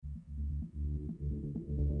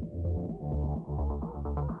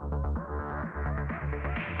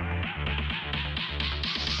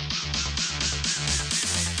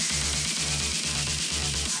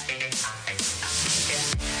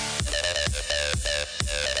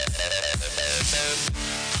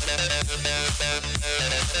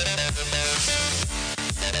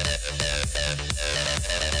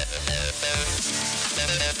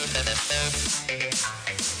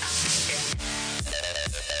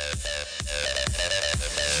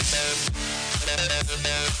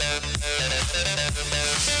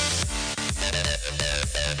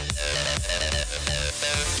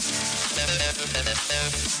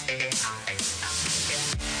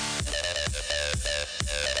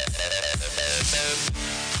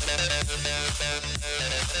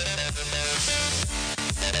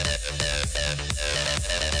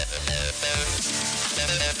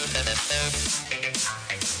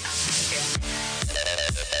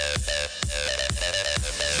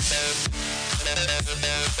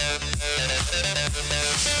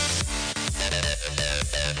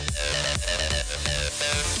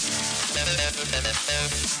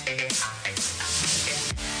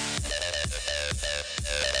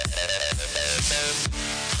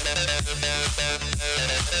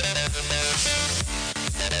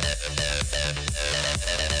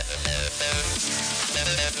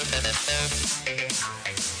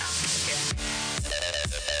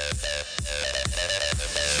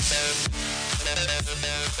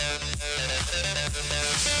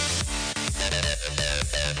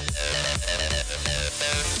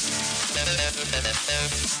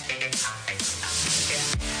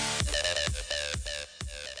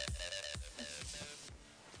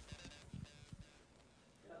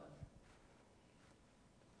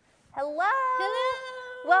Hello!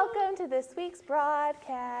 Hello! Welcome to this week's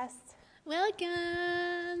broadcast.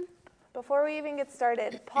 Welcome! Before we even get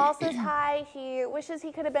started, Paul says hi. He wishes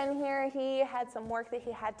he could have been here. He had some work that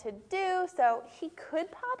he had to do, so he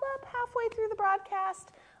could pop up halfway through the broadcast.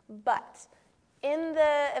 But in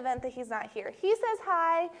the event that he's not here, he says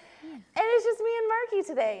hi. Yeah. And it's just me and Marky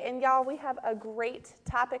today. And y'all, we have a great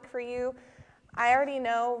topic for you. I already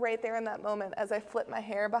know right there in that moment as I flip my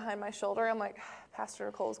hair behind my shoulder, I'm like, Pastor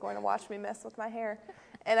Nicole is going to watch me mess with my hair.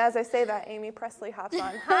 And as I say that, Amy Presley hops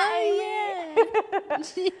on. Hi,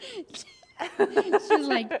 Amy. She's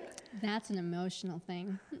like, that's an emotional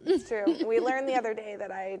thing. It's true. We learned the other day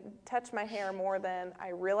that I touch my hair more than I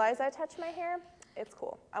realize I touch my hair. It's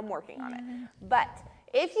cool. I'm working on it. But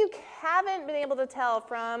if you haven't been able to tell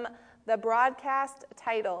from the broadcast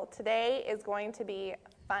title, today is going to be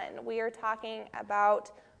fun. We are talking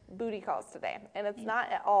about booty calls today, and it's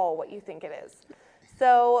not at all what you think it is.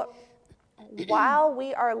 So while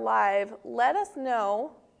we are live, let us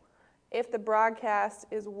know if the broadcast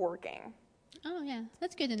is working. Oh, yeah.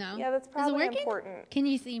 That's good to know. Yeah, that's probably important. Can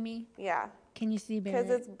you see me? Yeah. Can you see better? Because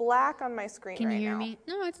it's black on my screen right now. Can you hear me?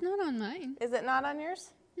 No, it's not on mine. Is it not on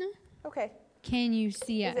yours? No. Okay. Can you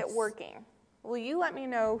see us? Is it working? Will you let me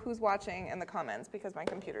know who's watching in the comments because my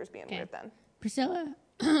computer's being weird then. Priscilla?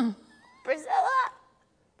 Priscilla!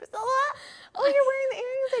 Priscilla! Oh, you're wearing the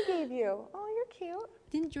earrings I gave you. Oh, you're cute.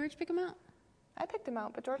 Didn't George pick them out? I picked them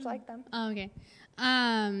out, but George liked them. Oh, okay.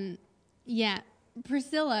 Yeah.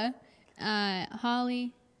 Priscilla,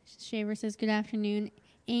 Holly Shaver says, good afternoon.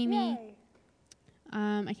 Amy. Yay.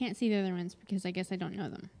 I can't see the other ones because I guess I don't know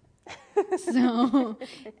them. So,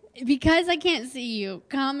 because I can't see you,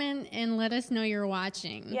 comment and let us know you're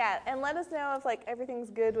watching. Yeah, and let us know if like everything's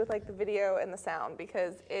good with like the video and the sound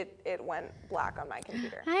because it went black on my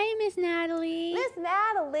computer. Hi, Miss Natalie. Miss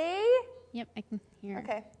Natalie. Yep, I can hear.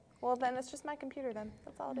 Okay. Well, then it's just my computer then.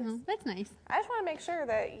 That's all it is. Oh, that's nice. I just want to make sure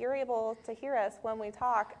that you're able to hear us when we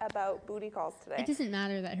talk about booty calls today. It doesn't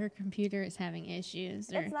matter that her computer is having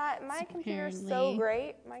issues. It's not. My computer's so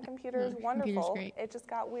great. My computer is wonderful. It just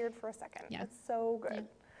got weird for a second. Yeah. It's so good.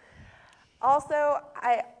 Yeah. Also,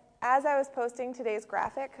 as I was posting today's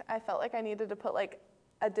graphic, I felt like I needed to put like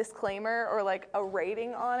a disclaimer or like a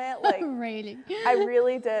rating on it. Like rating. I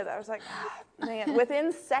really did. I was like, oh, man.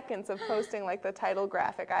 Within seconds of posting like the title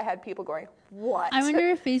graphic, I had people going, what? I wonder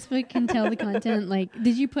if Facebook can tell the content. Like,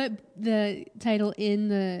 did you put the title in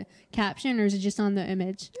the caption or is it just on the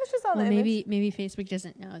image? It's just on the image. Maybe Facebook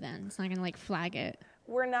doesn't know then. It's not going to like flag it.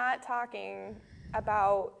 We're not talking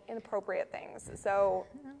about inappropriate things. So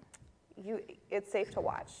it's safe to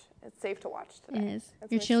watch. It's safe to watch today. It is.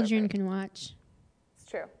 Your children can watch. It's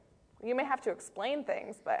true. You may have to explain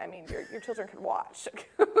things, but I mean, your children can watch.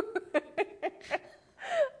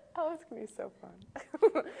 Oh, it's going to be so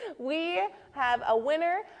fun. We have a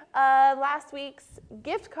winner of last week's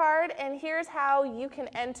gift card, and here's how you can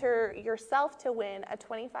enter yourself to win a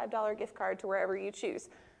 $25 gift card to wherever you choose.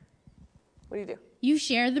 What do? You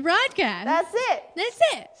share the broadcast. That's it. That's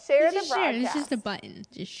it. Share the broadcast. It's just a button.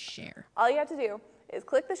 Just share. All you have to do is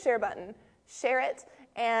click the share button, share it,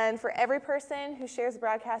 and for every person who shares the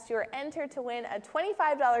broadcast, you are entered to win a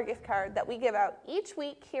 $25 gift card that we give out each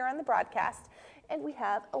week here on the broadcast. And we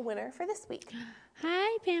have a winner for this week.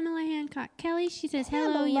 Hi, Pamela Hancock Kelly. She says,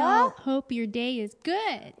 hello, Pamela. y'all. Hope your day is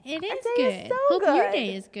good. It is day good. is so Hope your good.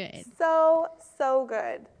 day is good. So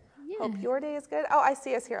good. Yeah. Hope your day is good. Oh, I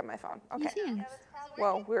see us here on my phone. Okay. You see us.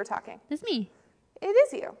 Whoa, we were talking. That's me. It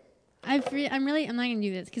is you. I'm not going to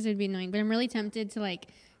do this because it'd be annoying, but I'm really tempted to, like,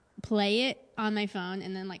 play it on my phone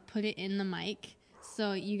and then, like, put it in the mic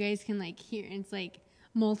so you guys can, like, hear. It's, like,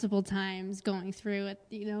 multiple times going through it.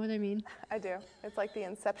 You know what I mean? I do. It's like the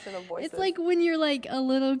inception of voices. It's like when you're like a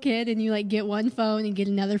little kid and you like get one phone and get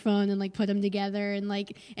another phone and like put them together and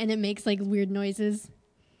like and it makes like weird noises.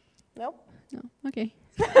 Nope. No. Okay.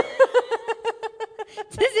 Does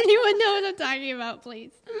anyone know what I'm talking about,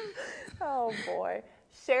 please? Oh boy.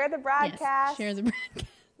 Share the broadcast. Yes, share the broadcast.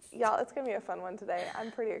 Y'all, it's going to be a fun one today.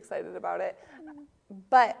 I'm pretty excited about it.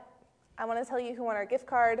 But I want to tell you who won our gift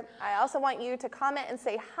card. I also want you to comment and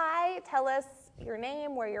say hi. Tell us your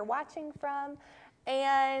name, where you're watching from,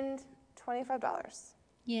 and $25.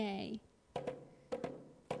 Yay.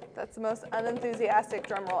 That's the most unenthusiastic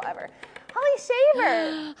drum roll ever. Holly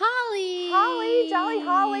Shaver. Holly, Jolly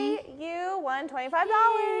Holly, you won $25.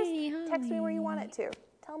 Yay, Text me where you Holly. want it to.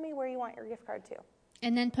 Tell me where you want your gift card to.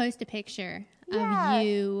 And then post a picture Yeah. of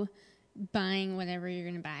you buying whatever you're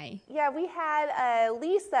going to buy. Yeah, we had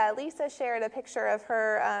Lisa. Lisa shared a picture of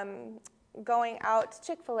her going out to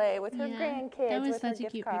Chick-fil-A with her Yeah, grandkids that was with her such a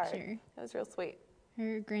gift cute card. picture. It was real sweet.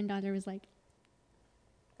 Her granddaughter was like,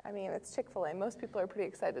 I mean, it's Chick-fil-A. Most people are pretty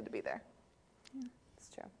excited to be there. Yeah. It's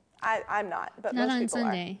true. I'm not, but not most on people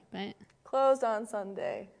Sunday, but are. Closed on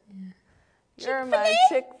Sunday. yeah. You're my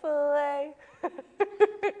Chick-fil-A.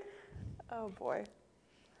 Oh, boy.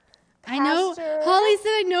 I know. Pastor- Holly said,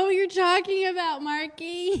 I know what you're talking about,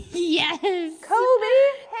 Marky. Yes. Kobe.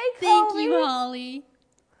 Hey, Kobe. Thank you, Holly.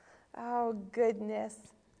 Oh, goodness.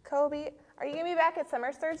 Kobe, are you going to be back at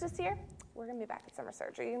Summer Surge this year? We're going to be back at Summer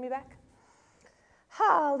Surge. Are you going to be back?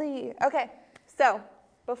 Holly. Okay, so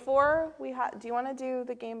before do you want to do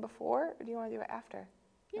the game before or do you want to do it after?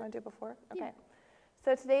 You want to do it before? Okay. Yeah.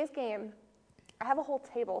 So today's game, I have a whole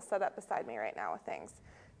table set up beside me right now with things.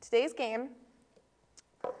 Today's game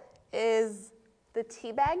is the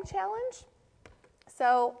Teabag Challenge.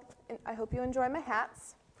 So I hope you enjoy my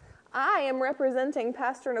hats. I am representing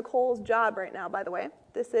Pastor Nicole's job right now, by the way.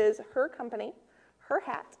 This is her company, her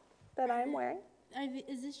hat that I am wearing.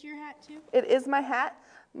 Is this your hat, too? It is my hat.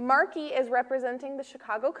 Marky is representing the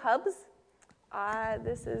Chicago Cubs.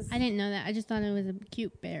 This is... I didn't know that. I just thought it was a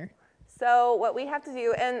cute bear. So what we have to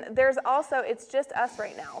do, and there's also, it's just us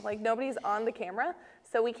right now. Like, nobody's on the camera,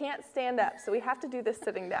 so we can't stand up. So we have to do this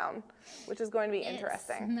sitting down, which is going to be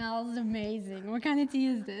interesting. It smells amazing. What kind of tea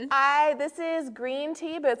is this? This is green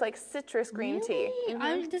tea, but it's like citrus green tea.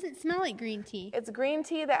 Really? It doesn't smell like green tea. It's green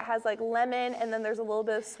tea that has like lemon, and then there's a little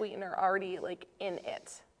bit of sweetener already like in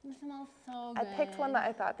it. It smells so I good. picked one that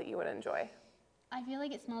I thought that you would enjoy. I feel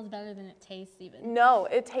like it smells better than it tastes even. No,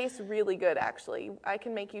 it tastes really good actually. I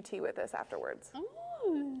can make you tea with this afterwards.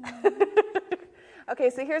 Ooh. Okay,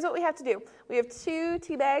 so here's what we have to do. We have 2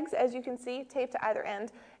 tea bags, as you can see, taped to either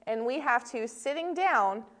end, and we have to, sitting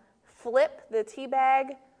down, flip the tea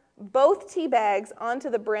bag, both tea bags onto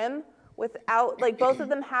the brim without, like both of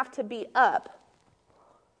them have to be up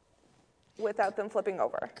without them flipping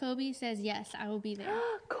over. Kobe says, yes, I will be there.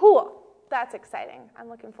 Cool. That's exciting. I'm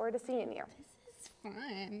looking forward to seeing you. This is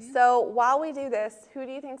fun. So while we do this, who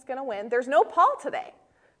do you think's going to win? There's no Paul today.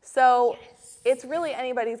 So it's really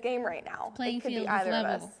anybody's game right now. Playing it could field be either is of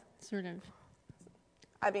level, us. sort of.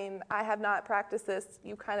 I mean, I have not practiced this.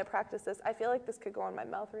 You kind of practiced this. I feel like this could go in my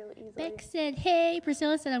mouth really easily. Beck said, hey.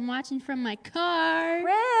 Priscilla said, I'm watching from my car.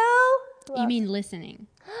 Real? You mean listening.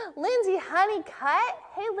 Lindsay Honeycutt.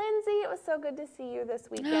 Hey, Lindsay. It was so good to see you this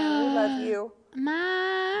weekend. We love you.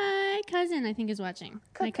 My cousin, I think, is watching.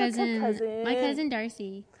 My cousin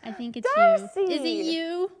Darcy. I think it's Darcy. you. Is it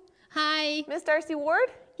you? Hi. Miss Darcy Ward?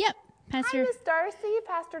 Yep. Hi, Miss Darcy.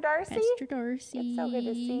 Pastor Darcy. Pastor Darcy. It's so good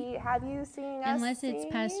to have you seeing us. Unless it's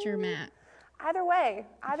Pastor Matt. Either way,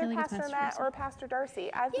 either like it's Pastor Pastor Matt Darcy. or Pastor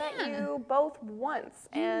Darcy. I've met Yeah. you both once,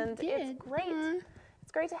 and did. it's great. Aw.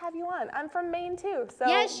 It's great to have you on. I'm from Maine too, so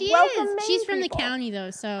Yeah, she welcome is. Maine She's from people. the county, though,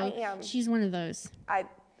 so I am. she's one of those.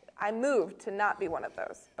 I moved to not be one of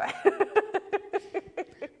those, but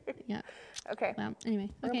Yeah. okay. Well, anyway.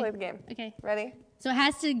 We're Okay. gonna play the game. Okay. Ready? So it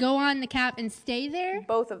has to go on the cap and stay there?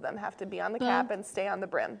 Both of them have to be on the cap and stay on the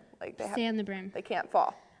brim. Like Stay on the brim. they can't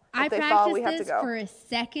fall. I If they fall, we practiced have to this go. for a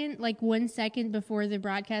second, like 1 second before the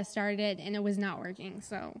broadcast started, and it was not working.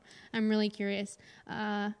 So I'm really curious.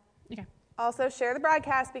 Okay. Also, share the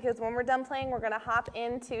broadcast because when we're done playing, we're going to hop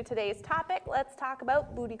into today's topic. Let's talk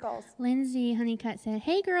about booty calls. Lindsay Honeycutt said,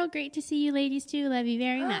 "Hey girl, great to see you ladies too. Love you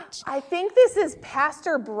very much." I think this is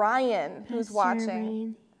Pastor Brian who's Pastor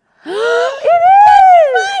watching. Brian. It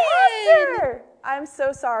is! Pastor! I'm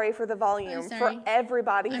so sorry for the volume for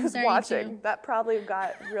everybody who's watching. Too. That probably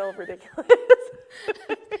got real ridiculous.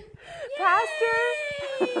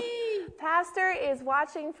 Pastor is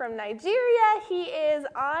watching from Nigeria. He is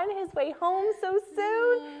on his way home so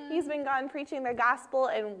soon. He's been gone preaching the gospel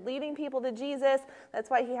and leading people to Jesus.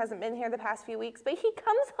 That's why he hasn't been here the past few weeks, but he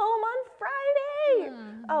comes home on Friday.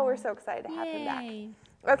 Oh, we're so excited to have him back.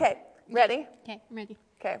 Okay, ready? Okay, I'm ready.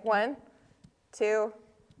 Okay, 1, 2,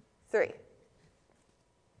 3.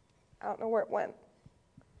 I don't know where it went.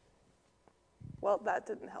 Well, that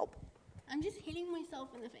didn't help. I'm just hitting myself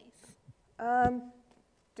in the face.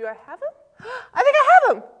 Do I have them? I think I have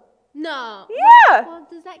them. No. Yeah. Well,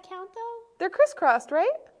 does that count though? They're crisscrossed, right?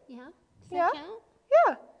 Yeah. Does Yeah. that count?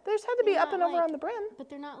 Yeah. They just had to be They're up and not, over like- on the brim. But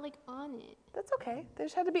they're not like on it. That's okay. They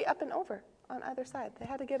just had to be up and over on either side. They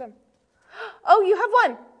had to get them. Oh, you have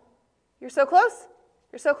one. You're so close.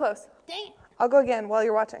 You're so close. Dang it. I'll go again while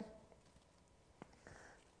you're watching.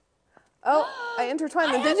 Oh, I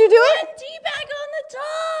intertwined them. Did you do it? One tea-bag on the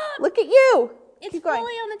top. Look at you. It's Keep going.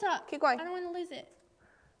 fully on the top. Keep going. I don't want to lose it.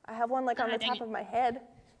 I have one like on the dang top it. of my head.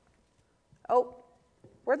 Oh,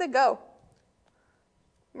 where'd they go?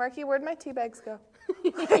 Marky, where'd my tea bags go?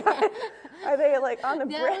 Are they like on the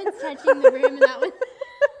That brim? one's touching the brim, and that one.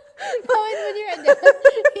 That one's with your head down.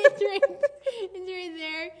 It's right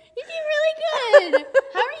there. You did really good.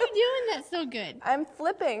 How are you doing that so good? I'm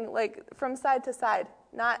flipping like from side to side.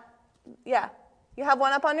 Not, yeah. You have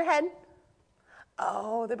one up on your head.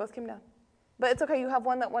 Oh, they both came down. But it's okay. You have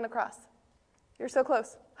one that went across. You're so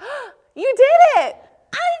close. You did it.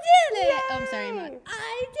 I did it. Yay. Oh, I'm sorry, Mom.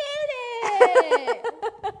 I did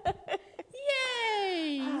it.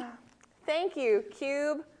 Yay. Thank you,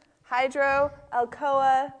 Cube, Hydro,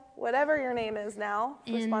 Alcoa, whatever your name is now,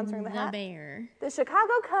 for And sponsoring the hat. bear. The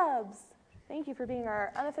Chicago Cubs. Thank you for being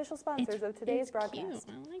our unofficial sponsors of today's it's broadcast. Cute.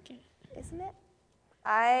 I like it. Isn't it?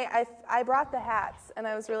 I brought the hats, and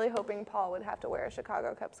I was really hoping Paul would have to wear a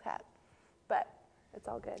Chicago Cubs hat, but it's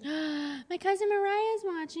all good. My cousin Mariah's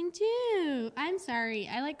watching too. I'm sorry.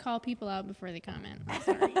 I like call people out before they comment. I'm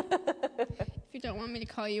sorry. If you don't want me to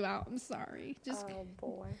call you out, I'm sorry. Just Oh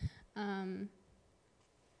boy.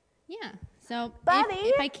 yeah. So Buddy.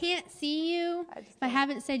 if I can't see you, I just if I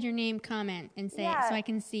haven't said your name, comment and say it so Yeah. I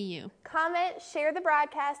can see you. Comment, share the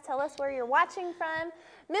broadcast, tell us where you're watching from.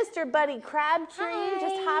 Mr. Buddy Crabtree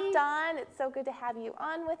just hopped on. It's so good to have you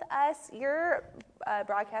on with us. Your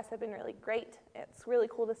broadcasts have been really great. It's really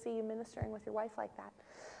cool to see you ministering with your wife like that.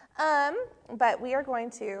 But we are going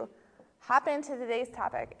to hop into today's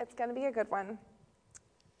topic. It's going to be a good one.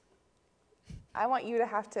 I want you to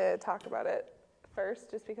have to talk about it first,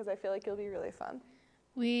 just because I feel like you'll be really fun.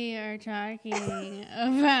 We are talking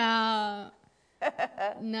about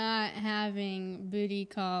not having booty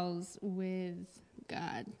calls with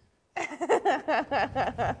God.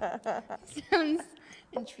 Sounds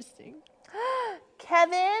interesting.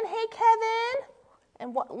 Kevin, hey Kevin.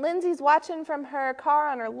 And Lindsay's watching from her car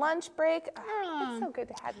on her lunch break. Oh, it's so good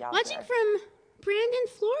to have y'all Watching here. from Brandon,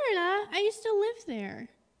 Florida. I used to live there.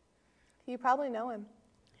 You probably know him.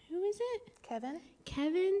 Who is it? Kevin?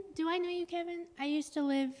 Kevin? Do I know you, Kevin? I used to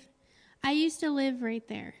live right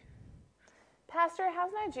there. Pastor,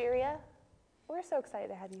 how's Nigeria? We're so excited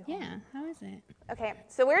to have you home. Yeah, how is it? Okay,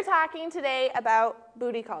 so we're talking today about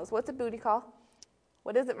booty calls. What's a booty call?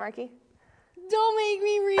 What is it, Marky? Don't make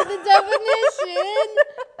me read the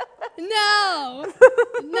definition.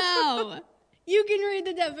 No. You can read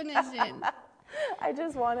the definition. I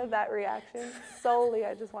just wanted that reaction. Solely,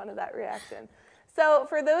 I just wanted that reaction. So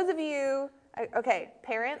for those of you, okay,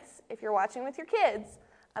 parents, if you're watching with your kids,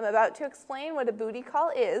 I'm about to explain what a booty call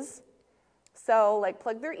is. So like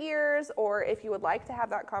plug their ears, or if you would like to have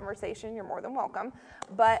that conversation, you're more than welcome.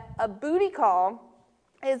 But a booty call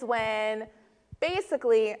is when,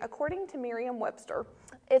 basically, according to Merriam-Webster,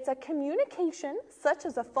 it's a communication, such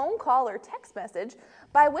as a phone call or text message,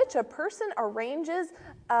 by which a person arranges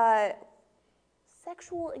a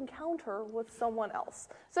sexual encounter with someone else.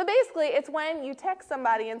 So basically, it's when you text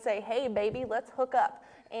somebody and say, hey, baby, let's hook up.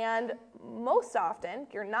 And most often,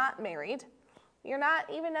 you're not married. You're not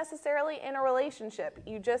even necessarily in a relationship.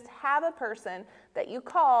 You just have a person that you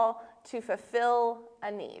call to fulfill a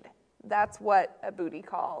need. That's what a booty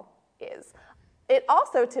call is. It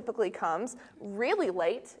also typically comes really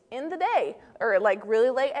late in the day, or like really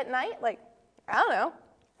late at night, like, I don't know,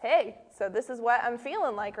 hey, so this is what I'm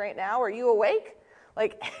feeling like right now. Are you awake?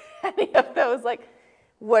 Like, any of those, like,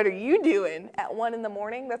 what are you doing at 1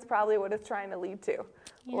 a.m? That's probably what it's trying to lead to.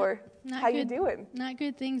 Yeah, Or how you doing? Not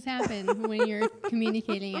good things happen when you're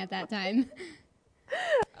communicating at that time.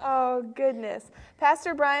 Oh, goodness.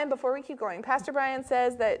 Pastor Brian, before we keep going, Pastor Brian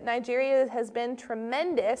says that Nigeria has been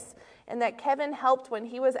tremendous and that Kevin helped when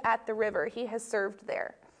he was at the river. He has served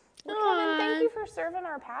there. Well, Kevin, thank you for serving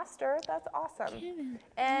our pastor. That's awesome. Kevin.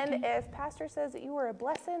 And if pastor says that you were a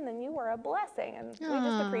blessing, then you were a blessing. And we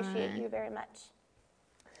just appreciate you very much.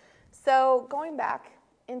 So going back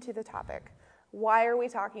into the topic, why are we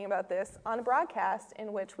talking about this on a broadcast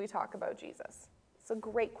in which we talk about Jesus? It's a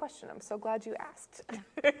great question. I'm so glad you asked.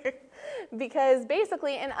 Because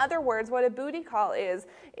basically, in other words, what a booty call is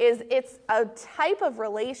it's a type of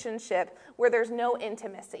relationship where there's no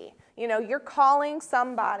intimacy. You know, you're calling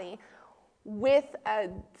somebody with a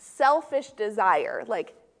selfish desire.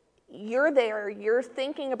 Like, you're there, you're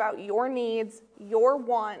thinking about your needs, your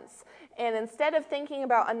wants, and instead of thinking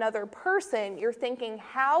about another person, you're thinking,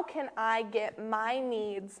 how can I get my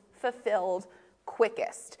needs fulfilled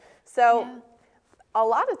quickest? So a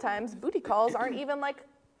lot of times booty calls aren't even like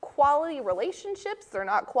quality relationships. They're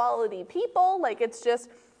not quality people. Like, it's just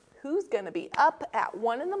who's going to be up at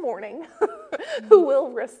 1 a.m, who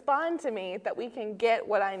will respond to me that we can get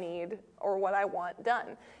what I need or what I want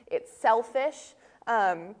done. It's selfish.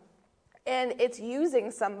 And it's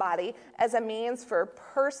using somebody as a means for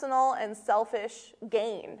personal and selfish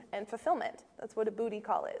gain and fulfillment. That's what a booty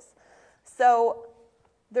call is. So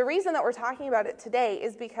the reason that we're talking about it today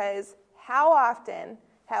is because how often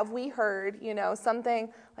have we heard, you know,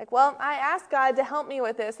 something like, well, I asked God to help me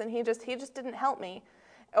with this and he just didn't help me.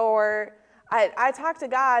 Or I talked to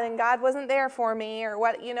God and God wasn't there for me, or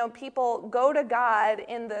what, you know, people go to God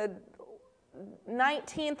in the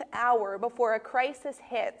 19th hour before a crisis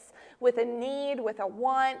hits with a need, with a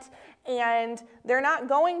want, and they're not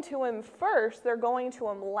going to him first, they're going to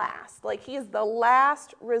him last. Like, he's the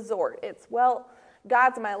last resort. It's, well,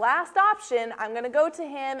 God's my last option. I'm going to go to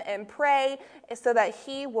him and pray so that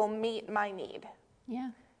he will meet my need. Yeah.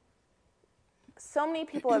 So many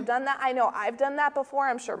people have done that. I know I've done that before.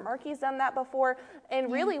 I'm sure Marky's done that before.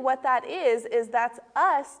 And really what that is that's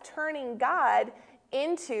us turning God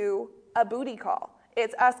into a booty call.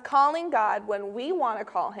 It's us calling God when we want to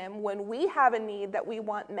call him, when we have a need that we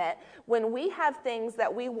want met, when we have things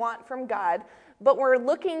that we want from God, but we're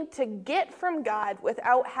looking to get from God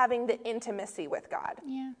without having the intimacy with God.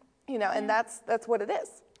 Yeah. You know, and that's what it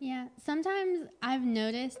is. Yeah. Sometimes I've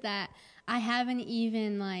noticed that I haven't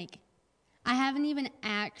even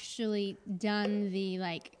actually done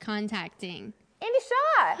the contacting. Andy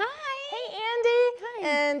Shaw. Hi. Hey, Andy. Hi.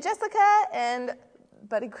 And Jessica and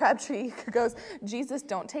Buddy Crabtree goes, Jesus,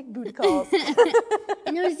 don't take booty calls.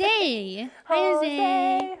 And Jose. Hi,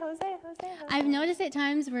 Jose. Jose. I've noticed at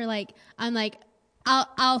times where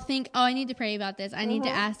I'll think, oh, I need to pray about this. I need to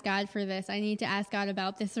ask God for this. I need to ask God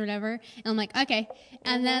about this or whatever. And I'm like, okay.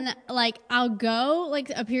 And then I'll go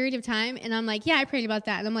a period of time and I'm like, yeah, I prayed about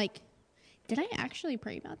that. And I'm like, did I actually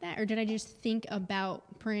pray about that? Or did I just think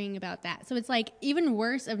about praying about that? So it's even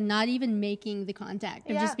worse of not even making the contact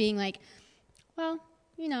of just being like, well,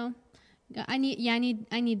 you know, I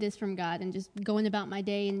need this from God, and just going about my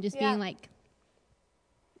day and just being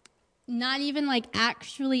not even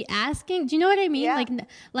actually asking. Do you know what I mean? Yeah.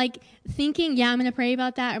 Thinking, I'm going to pray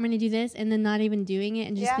about that. I'm going to do this, and then not even doing it,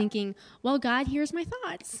 and just thinking, well, God hears my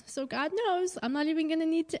thoughts, so God knows. I'm not even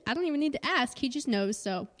going to I don't even need to ask. He just knows,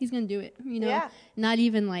 so he's going to do it. You know, not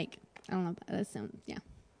even I don't know. That sounds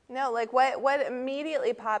No, what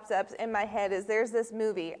immediately pops up in my head is there's this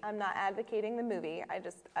movie. I'm not advocating the movie.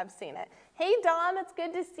 I've seen it. Hey, Dom, it's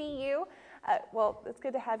good to see you. Well, it's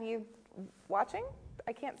good to have you watching.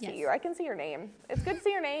 I can't see you. I can see your name. It's good to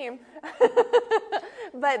see your name.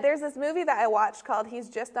 But there's this movie that I watched called He's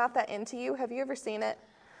Just Not That Into You. Have you ever seen it?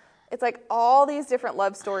 It's all these different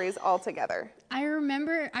love stories all together. I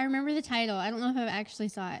remember the title. I don't know if I actually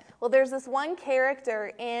saw it. Well, there's this one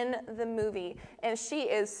character in the movie, and she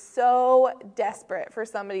is so desperate for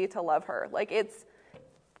somebody to love her.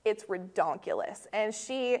 It's redonkulous. And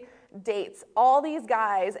she dates all these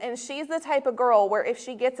guys, and she's the type of girl where if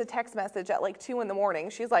she gets a text message at 2 a.m,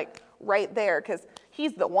 she's right there because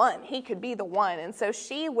he's the one. He could be the one. And so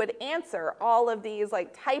she would answer all of these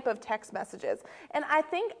type of text messages. And I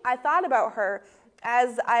think I thought about her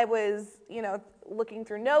as I was, looking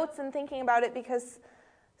through notes and thinking about it, because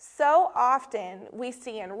so often we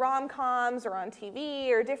see in rom-coms or on TV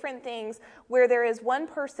or different things where there is one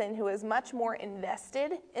person who is much more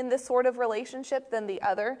invested in this sort of relationship than the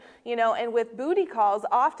other, and with booty calls,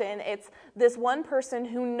 often it's this one person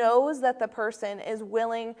who knows that the person is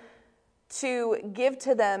willing to give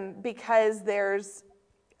to them because there's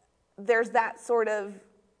that sort of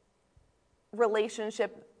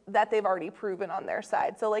relationship that they've already proven on their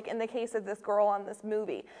side. So like in the case of this girl on this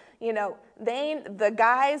movie, you know, the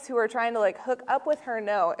guys who are trying to like hook up with her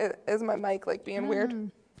know. Is my mic like being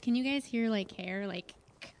weird? Can you guys hear like hair? Like,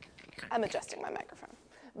 I'm adjusting my microphone.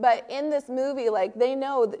 But in this movie, like, they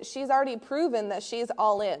know that she's already proven that she's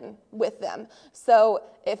all in with them. So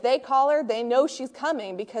if they call her, they know she's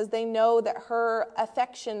coming because they know that her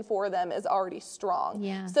affection for them is already strong.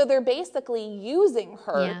 Yeah. So they're basically using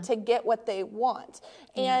her to get what they want.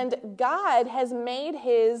 And God has made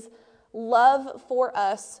his love for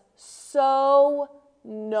us so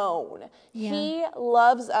known. He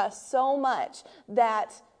loves us so much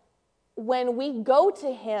that when we go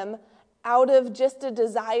to him out of just a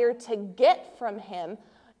desire to get from him,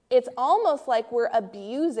 it's almost like we're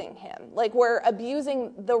abusing him, like we're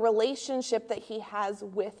abusing the relationship that he has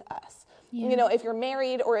with us. You know, if you're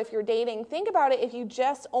married or if you're dating, think about it. If you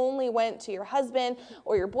just only went to your husband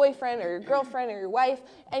or your boyfriend or your girlfriend or your wife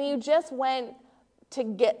and you just went to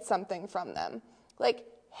get something from them, like,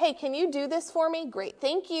 hey, can you do this for me? Great,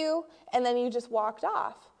 thank you. And then you just walked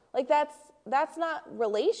off. Like, that's not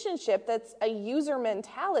relationship. That's a user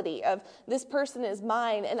mentality of this person is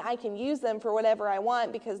mine and I can use them for whatever I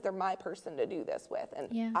want because they're my person to do this with.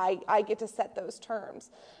 And I get to set those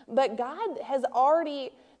terms. But God has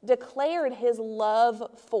already declared his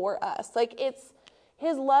love for us. Like,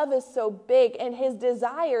 his love is so big and his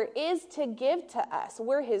desire is to give to us.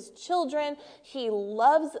 We're his children. He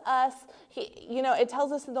loves us. It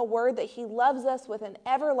tells us in the word that he loves us with an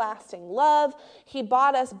everlasting love. He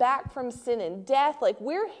bought us back from sin and death. Like,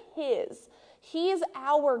 we're his. He's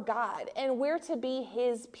our God and we're to be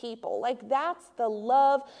his people. Like, that's the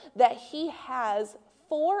love that he has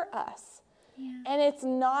for us. And it's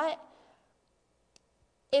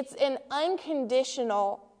an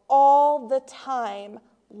unconditional, all the time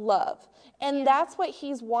love. And that's what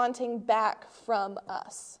he's wanting back from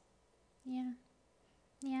us. Yeah.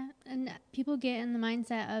 And people get in the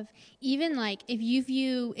mindset of, even like if you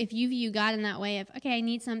view God in that way of, okay, I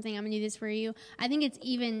need something, I'm gonna do this for you. I think it's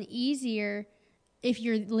even easier if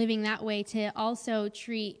you're living that way to also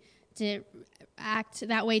act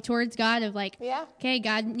that way towards God of like, okay,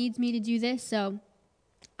 God needs me to do this, so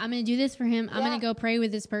I'm going to do this for him. I'm going to go pray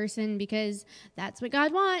with this person because that's what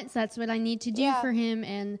God wants. That's what I need to do for him.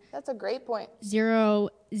 And that's a great point. Zero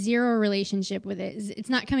relationship with it. It's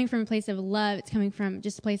not coming from a place of love. It's coming from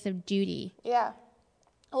just a place of duty. Yeah.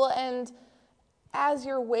 Well, and as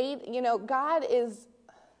you're waiting, God is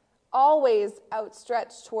always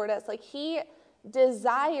outstretched toward us. Like, he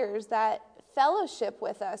desires that fellowship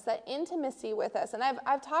with us, that intimacy with us. And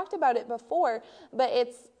I've talked about it before, but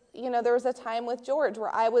it's, there was a time with George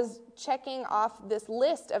where I was checking off this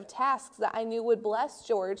list of tasks that I knew would bless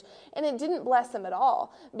George, and it didn't bless him at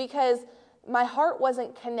all because my heart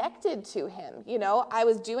wasn't connected to him. I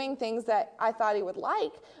was doing things that I thought he would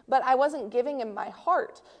like, but I wasn't giving him my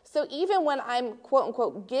heart. So even when I'm quote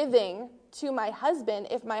unquote giving to my husband,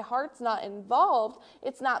 if my heart's not involved,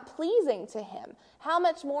 it's not pleasing to him. How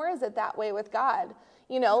much more is it that way with God?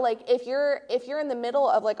 Like if you're in the middle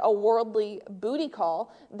of like a worldly booty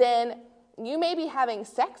call, then you may be having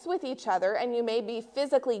sex with each other and you may be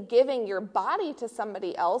physically giving your body to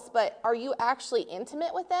somebody else, but are you actually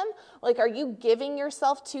intimate with them? Like, are you giving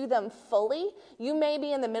yourself to them fully? You may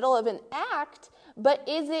be in the middle of an act, but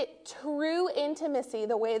is it true intimacy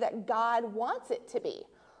the way that God wants it to be?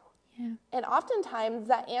 Yeah. And oftentimes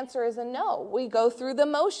that answer is a no. We go through the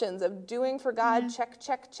motions of doing for God, check,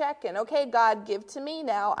 check, check, and okay, God, give to me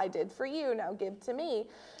now. I did for you, now give to me.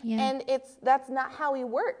 Yeah. And that's not how he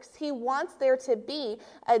works. He wants there to be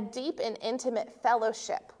a deep and intimate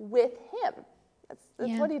fellowship with him.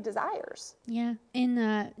 That's what he desires. Yeah.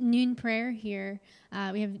 In noon prayer here,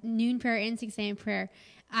 we have noon prayer and 6 a.m. prayer.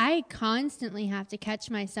 I constantly have to catch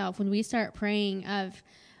myself when we start praying of,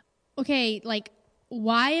 okay, like,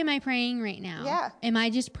 why am I praying right now? Yeah. Am I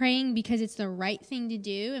just praying because it's the right thing to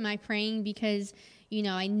do? Am I praying because,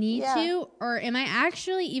 I need to? Or am I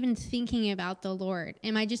actually even thinking about the Lord?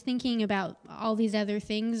 Am I just thinking about all these other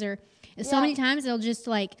things? Or so many times I'll just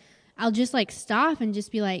stop and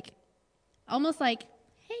just be like, almost like,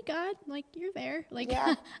 hey, God, like, you're there. Like,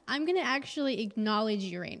 I'm going to actually acknowledge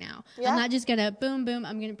you right now. I'm not just going to boom, boom.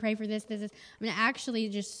 I'm going to pray for this. I'm going to actually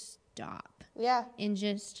just stop. Yeah. And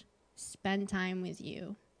just spend time with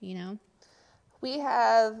you, We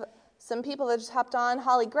have some people that just hopped on,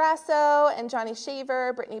 Holly Grasso and Johnny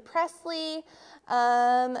Shaver, Brittany Presley,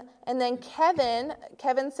 and then Kevin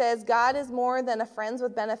says, God is more than a friends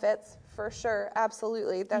with benefits, for sure,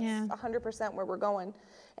 absolutely. That's 100% where we're going.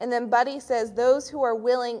 And then Buddy says, those who are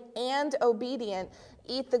willing and obedient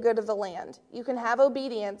eat the good of the land. You can have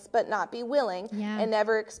obedience but not be willing and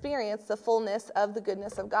never experience the fullness of the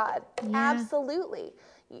goodness of God. Absolutely.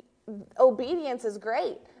 Obedience is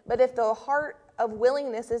great, but if the heart of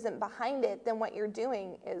willingness isn't behind it, then what you're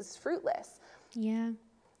doing is fruitless. Yeah.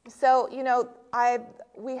 So,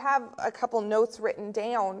 we have a couple notes written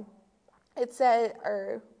down. It said,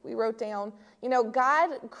 or we wrote down, God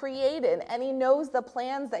created and he knows the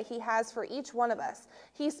plans that he has for each one of us.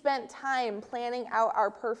 He spent time planning out our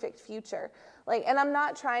perfect future. And I'm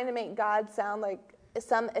not trying to make God sound like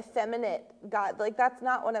some effeminate God. That's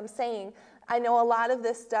not what I'm saying. I know a lot of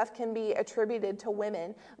this stuff can be attributed to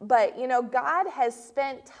women, but God has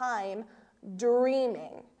spent time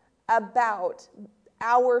dreaming about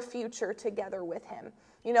our future together with him.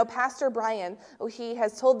 Pastor Brian, he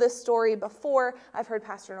has told this story before. I've heard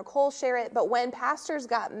Pastor Nicole share it, but when pastors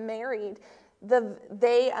got married,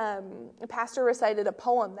 pastor recited a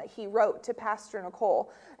poem that he wrote to Pastor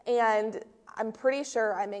Nicole, and I'm pretty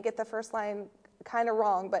sure I may get the first line kind of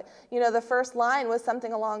wrong, but the first line was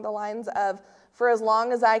something along the lines of, for as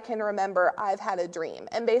long as I can remember, I've had a dream.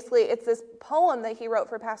 And basically it's this poem that he wrote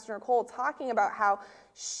for Pastor Nicole talking about how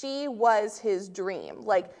she was his dream.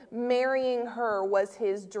 Marrying her was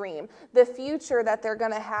his dream. The future that they're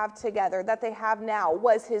going to have together, that they have now,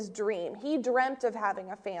 was his dream. He dreamt of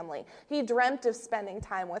having a family. He dreamt of spending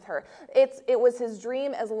time with her. It was his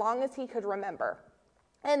dream as long as he could remember.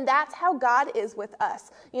 And that's how God is with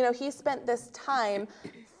us. He spent this time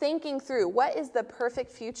thinking through, what is the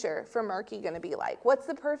perfect future for Marky going to be like? What's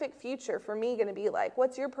the perfect future for me going to be like?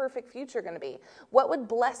 What's your perfect future going to be? What would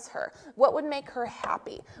bless her? What would make her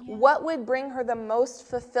happy? Yeah. What would bring her the most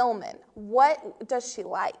fulfillment? What does she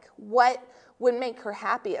like? What would make her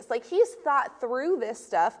happiest? He's thought through this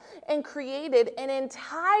stuff and created an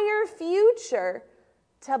entire future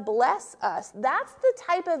to bless us. That's the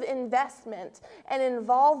type of investment and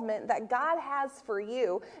involvement that God has for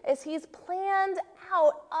you, is he's planned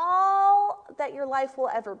out all that your life will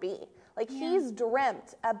ever be. He's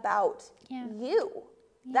dreamt about you.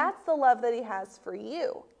 Yeah. That's the love that he has for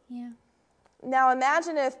you. Yeah. Now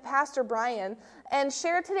imagine if Pastor Brian, and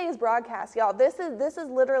share today's broadcast, y'all. This is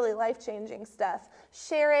literally life-changing stuff.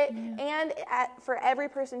 Share it, and for every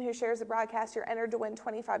person who shares the broadcast, you're entered to win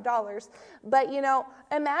 $25. But,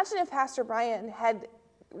 imagine if Pastor Brian had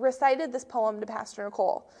recited this poem to Pastor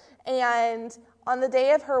Nicole, and on the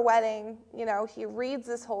day of her wedding, he reads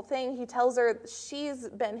this whole thing. He tells her she's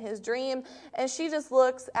been his dream, and she just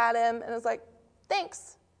looks at him and is like,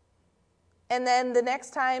 thanks. And then the next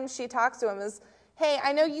time she talks to him is, hey,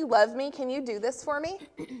 I know you love me. Can you do this for me?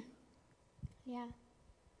 Yeah.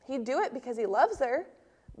 He'd do it because he loves her,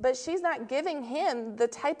 but she's not giving him the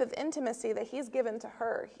type of intimacy that he's given to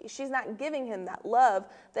her. She's not giving him that love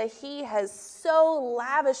that he has so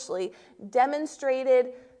lavishly demonstrated,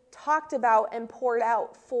 talked about, and poured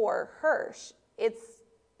out for her.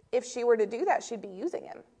 If she were to do that, she'd be using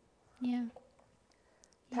him. Yeah.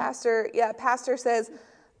 Pastor says,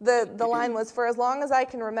 the line was, for as long as I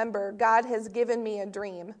can remember, God has given me a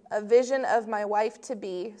dream, a vision of my wife to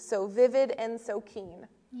be, so vivid and so keen.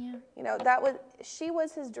 Yeah. She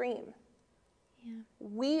was his dream. Yeah.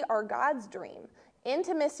 We are God's dream.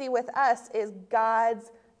 Intimacy with us is God's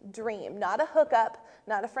dream, not a hookup,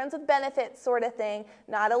 not a friends with benefits sort of thing,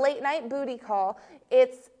 not a late night booty call.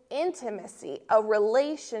 It's intimacy, a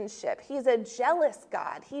relationship. He's a jealous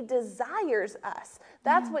God. He desires us.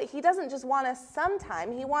 That's what he doesn't just want us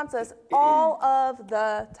sometime. He wants us all of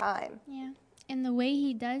the time. Yeah. And the way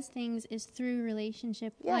he does things is through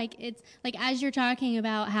relationship. Yeah. It's as you're talking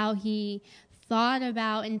about how he thought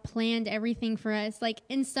about and planned everything for us,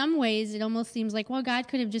 in some ways it almost seems like, well, God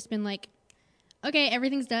could have just been like, okay,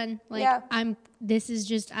 everything's done. I'm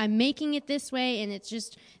making it this way, and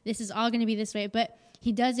this is all going to be this way. But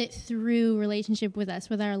he does it through relationship with us,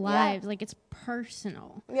 with our lives. Yeah. It's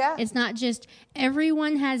personal. Yeah. It's not just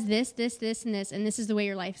everyone has this, and this, and this is the way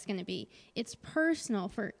your life's going to be. It's personal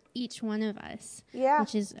for each one of us. Yeah.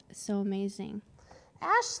 Which is so amazing.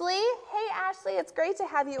 Ashley. Hey, Ashley. It's great to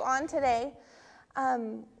have you on today.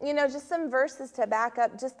 Just some verses to back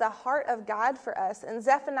up just the heart of God for us. In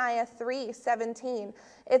Zephaniah 3:17,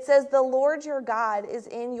 it says, the Lord your God is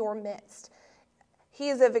in your midst. He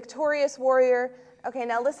is a victorious warrior. Okay,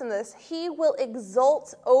 now listen to this. He will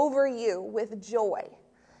exult over you with joy.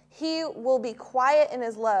 He will be quiet in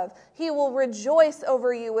his love. He will rejoice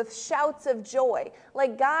over you with shouts of joy.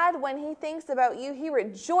 God, when he thinks about you, he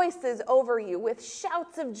rejoices over you with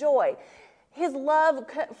shouts of joy. His love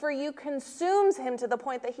for you consumes him to the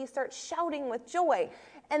point that he starts shouting with joy.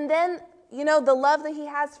 And then the love that he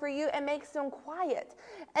has for you, and makes him quiet.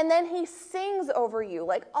 And then he sings over you,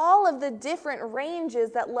 like all of the different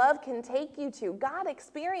ranges that love can take you to. God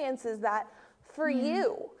experiences that for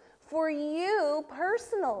you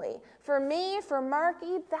personally. For me, for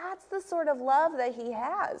Marky, that's the sort of love that he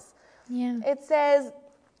has. Yeah. It says,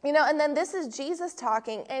 and then this is Jesus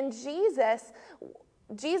talking, and Jesus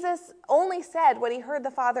only said what he heard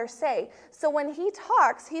the Father say. So when he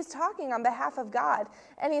talks, he's talking on behalf of God,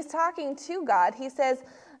 and he's talking to God. He says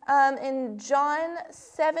in John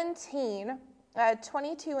 17,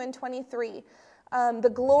 22 and 23,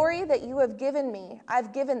 the glory that you have given me,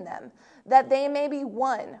 I've given them, that they may be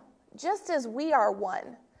one, just as we are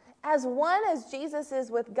one. As one as Jesus is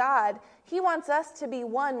with God, he wants us to be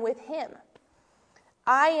one with him.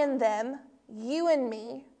 I and them, you and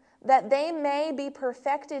me, that they may be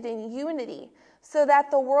perfected in unity, so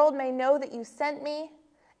that the world may know that you sent me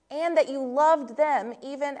and that you loved them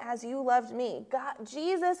even as you loved me.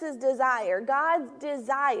 Jesus' desire, God's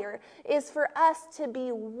desire, is for us to be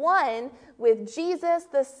one with Jesus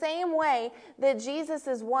the same way that Jesus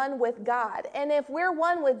is one with God. And if we're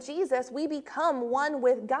one with Jesus, we become one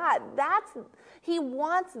with God. He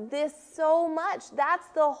wants this so much. That's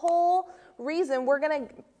the whole reason. We're going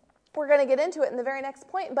to get into it in the very next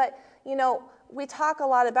point, but we talk a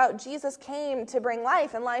lot about Jesus came to bring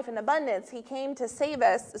life and life in abundance. He came to save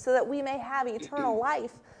us so that we may have eternal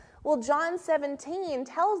life. Well, John 17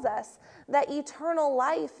 tells us that eternal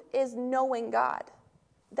life is knowing God.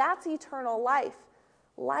 That's eternal life.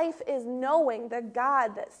 Life is knowing the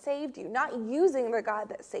God that saved you, not using the God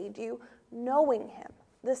that saved you, knowing him.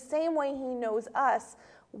 The same way he knows us,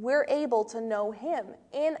 we're able to know him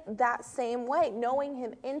in that same way, knowing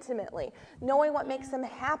him intimately, knowing what makes him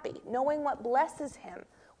happy, knowing what blesses him.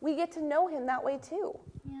 We get to know him that way too.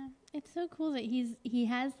 Yeah, it's so cool that he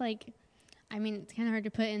has like, I mean, it's kind of hard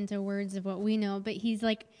to put into words of what we know, but he's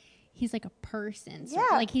like a person. So,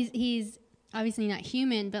 yeah. Like he's obviously not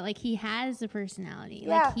human, but like he has a personality.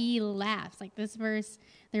 Yeah. Like he laughs. Like this verse,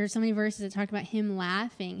 there are so many verses that talk about him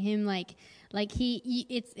laughing, him like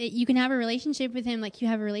you can have a relationship with him like you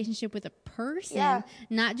have a relationship with a person,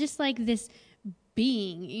 not just like this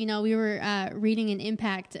being. We were reading in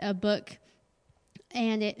Impact, a book,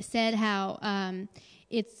 and it said how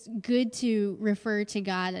it's good to refer to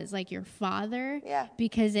God as like your father,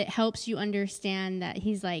 because it helps you understand that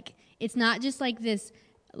he's like, it's not just like this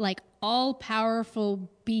like all-powerful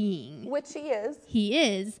being, which he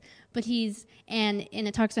is, but he's and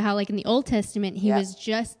it talks about how like in the Old Testament he was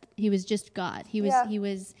just God. He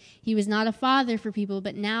was not a father for people,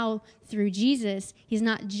 but now through Jesus he's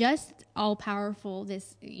not just all-powerful,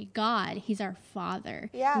 this God, he's our father.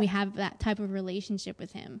 And we have that type of relationship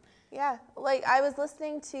with him. Like I was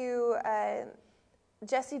listening to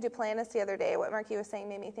Jesse Duplantis the other day. What Marky was saying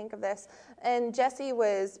made me think of this, and Jesse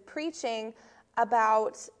was preaching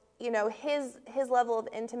about his level of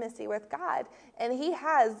intimacy with God, and he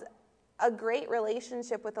has a great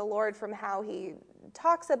relationship with the Lord from how he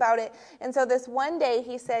talks about it. And so this one day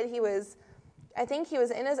he said I think he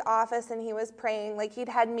was in his office and he was praying, like he'd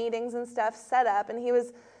had meetings and stuff set up, and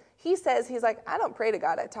he says, he's like, I don't pray to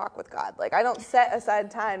God, I talk with God. Like, I don't set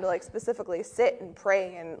aside time to, like, specifically sit and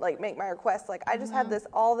pray and, like, make my requests. Like, I just have this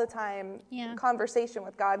all the time conversation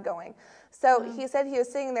with God going. So he said he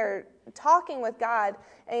was sitting there talking with God,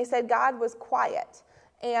 and he said God was quiet.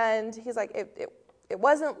 And he's like, it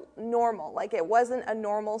wasn't normal. Like, it wasn't a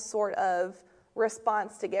normal sort of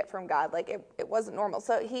response to get from God. Like, it wasn't normal.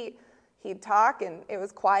 So he'd talk, and it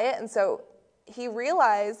was quiet. And so he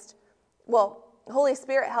realized, Holy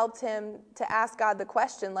Spirit helped him to ask God the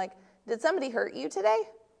question, like, did somebody hurt you today?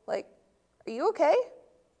 Like, are you okay?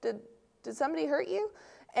 Did somebody hurt you?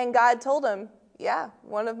 And God told him, yeah,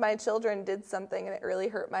 one of my children did something and it really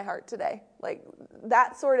hurt my heart today. Like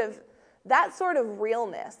that sort of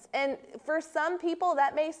realness. And for some people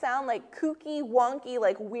that may sound like kooky, wonky,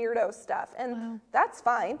 like weirdo stuff. And that's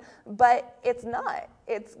fine, but it's not.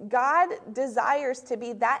 It's God desires to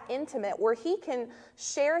be that intimate where he can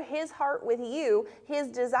share his heart with you, his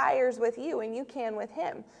desires with you, and you can with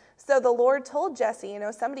him. So the Lord told Jesse,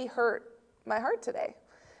 somebody hurt my heart today.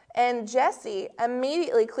 And Jesse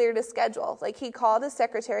immediately cleared his schedule. Like he called his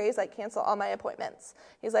secretary. He's like, cancel all my appointments.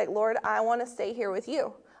 He's like, Lord, I want to stay here with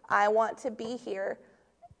you. I want to be here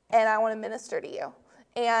and I want to minister to you.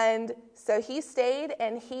 And so he stayed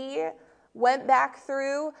and he went back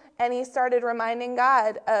through and he started reminding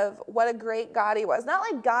God of what a great God he was. Not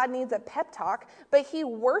like God needs a pep talk, but he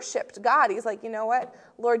worshiped God. He's like, you know what,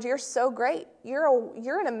 Lord, you're so great.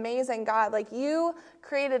 You're an amazing God. Like you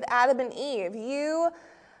created Adam and Eve. You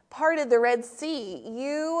parted the Red Sea.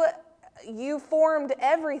 You you formed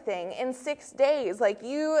everything in 6 days. Like,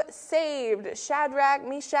 you saved Shadrach,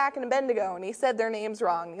 Meshach, and Abednego. And he said their names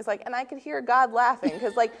wrong. He's like, and I could hear God laughing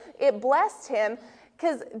because, like, it blessed him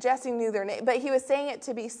because Jesse knew their name. But he was saying it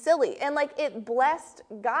to be silly. And, like, it blessed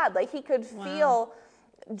God. Like, he could feel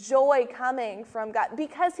joy coming from God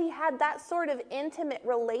because he had that sort of intimate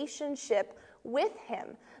relationship with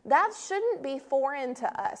him. That shouldn't be foreign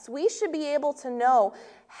to us. We should be able to know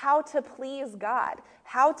how to please God,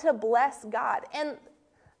 how to bless God. And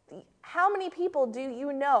how many people do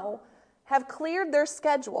you know have cleared their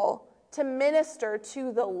schedule to minister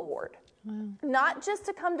to the Lord? Wow. Not just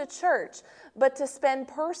to come to church, but to spend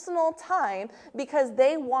personal time because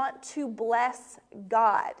they want to bless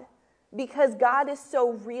God, because God is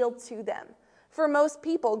so real to them. For most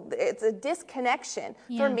people, it's a disconnection.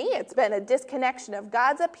 Yeah. For me, it's been a disconnection of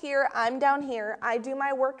God's up here, I'm down here, I do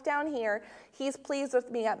my work down here, he's pleased with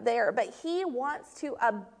me up there. But he wants to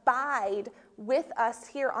abide with us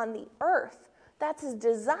here on the earth. That's his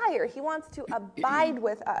desire. He wants to abide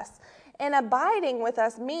with us. And abiding with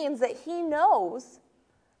us means that he knows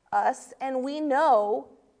us and we know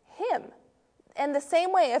him. And the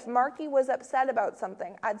same way, if Marky was upset about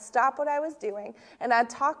something, I'd stop what I was doing and I'd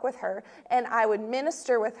talk with her and I would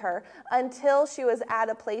minister with her until she was at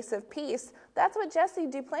a place of peace. That's what Jesse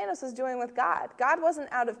Duplantis was doing with God. God wasn't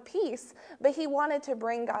out of peace, but he wanted to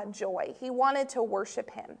bring God joy. He wanted to worship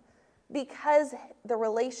him because the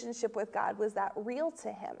relationship with God was that real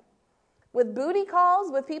to him. With booty calls,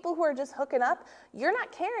 with people who are just hooking up, you're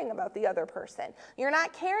not caring about the other person. You're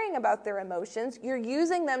not caring about their emotions. You're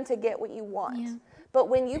using them to get what you want. Yeah. But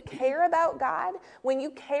when you care about God, when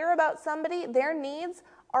you care about somebody, their needs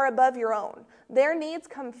are above your own. Their needs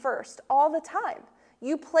come first all the time.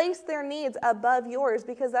 You place their needs above yours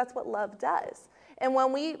because that's what love does. And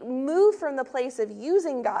when we move from the place of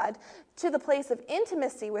using God to the place of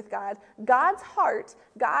intimacy with God, God's heart,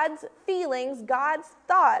 God's feelings, God's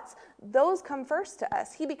thoughts, those come first to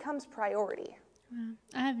us. He becomes priority. Wow.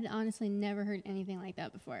 I have honestly never heard anything like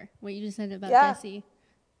that before. What you just said about Jesse,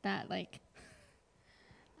 that, like,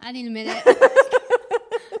 I need a minute.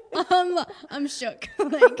 I'm shook.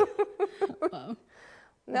 Like, whoa.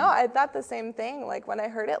 No, I thought the same thing, like, when I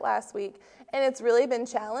heard it last week. And it's really been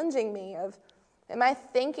challenging me of, am I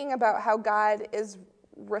thinking about how God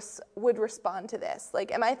would respond to this?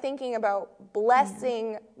 Like, am I thinking about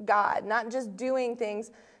blessing God, not just doing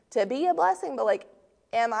things to be a blessing, but, like,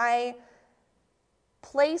 am I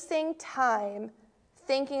placing time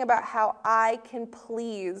thinking about how I can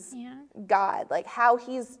please God, like how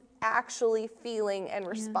he's actually feeling and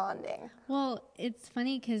responding? Well, it's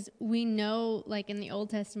funny because we know, like, in the Old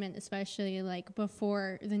Testament, especially, like,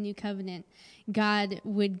 before the New Covenant, God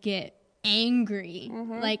would get angry.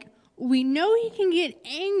 Mm-hmm. Like, we know he can get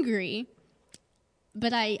angry,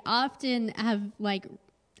 but I often have, like,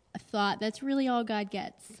 thought that's really all God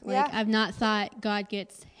gets. Like, I've not thought God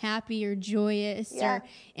gets happy or joyous or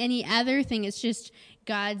any other thing. It's just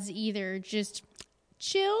God's either just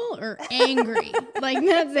chill or angry. Like,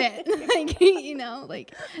 that's it. Like, you know,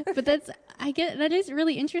 like, but that is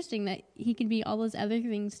really interesting that he can be all those other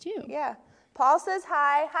things too. Yeah. Paul says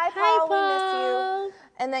hi. Hi, Paul. We miss you.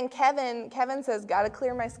 And then Kevin says, got to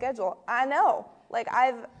clear my schedule. I know. Like,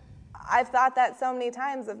 I've thought that so many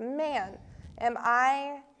times of, man,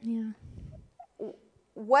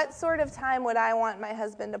 what sort of time would I want my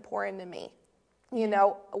husband to pour into me? You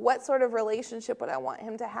know, what sort of relationship would I want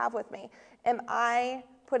him to have with me? Am I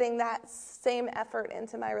putting that same effort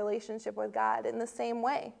into my relationship with God in the same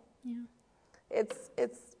way? Yeah. It's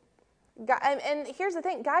God, and here's the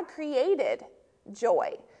thing, God created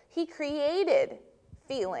joy. He created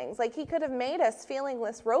feelings. Like, he could have made us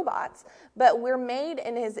feelingless robots, but we're made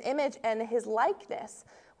in his image and his likeness,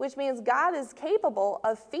 which means God is capable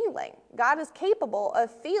of feeling. God is capable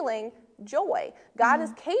of feeling joy. God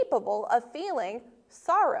is capable of feeling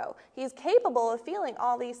sorrow. He's capable of feeling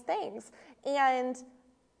all these things. And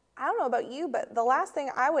I don't know about you, but the last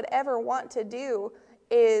thing I would ever want to do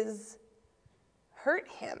is hurt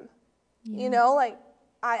him. You know, like,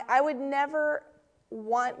 I would never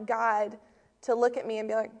want God to look at me and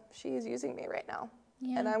be like, she's using me right now.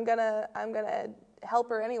 Yeah. And I'm gonna help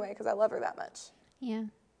her anyway because I love her that much. Yeah.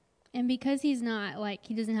 And because he's not, like,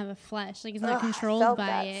 he doesn't have a flesh, like, he's not controlled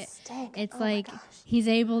by it. Stink. It's like he's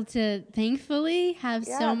able to, thankfully, have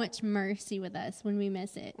so much mercy with us when we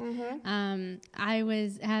miss it. Mm-hmm.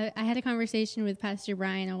 I had a conversation with Pastor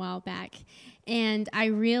Brian a while back, and I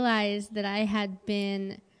realized that I had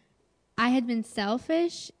been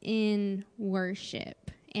selfish in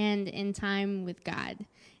worship and in time with God.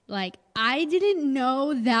 Like, I didn't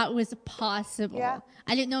know that was possible. Yeah.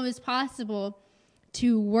 I didn't know it was possible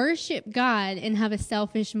to worship God and have a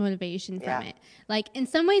selfish motivation from it. Like, in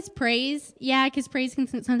some ways, praise, because praise can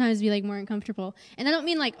sometimes be, like, more uncomfortable. And I don't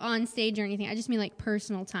mean, like, on stage or anything. I just mean, like,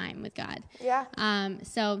 personal time with God. Yeah.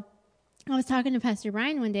 So I was talking to Pastor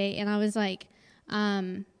Brian one day, and I was like,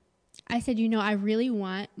 I said, I really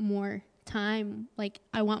want more time. Like,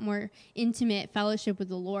 I want more intimate fellowship with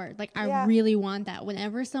the Lord. Like, I really want that.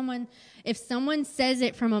 If someone says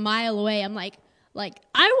it from a mile away, I'm like, I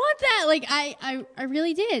want that. Like, I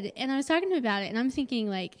really did. And I was talking to him about it, and I'm thinking,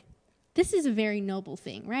 like, this is a very noble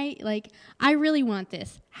thing, right? Like, I really want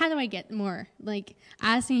this. How do I get more? Like,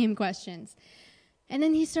 asking him questions. And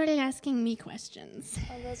then he started asking me questions.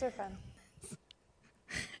 Oh, those are fun.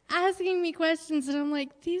 Asking me questions, and I'm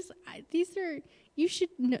like, these are, you should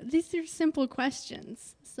know, these are simple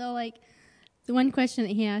questions. So, like, the one question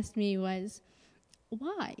that he asked me was,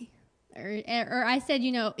 why? Or I said,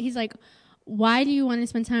 he's like, why do you want to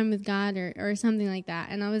spend time with God, or something like that?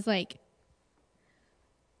 And I was like,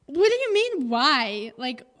 what do you mean, why?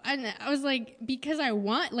 Like, I was like, because I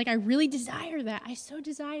really desire that. I so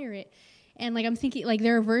desire it. And, like, I'm thinking, like,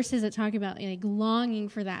 there are verses that talk about, like, longing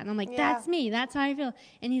for that. And I'm like, that's me. That's how I feel.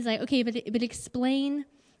 And he's like, okay, but explain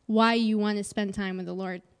why you want to spend time with the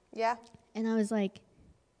Lord. Yeah. And I was like,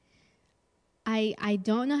 I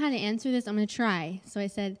don't know how to answer this. I'm going to try. So I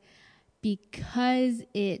said, because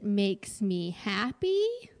it makes me happy.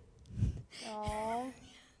 Aww.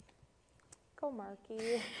 Go, Marky.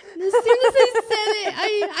 And as soon as I said it,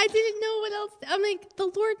 I didn't know what else. I'm like, the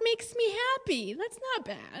Lord makes me happy. That's not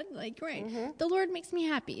bad. Like, right. Mm-hmm. The Lord makes me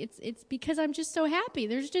happy. It's because I'm just so happy.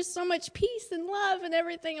 There's just so much peace and love and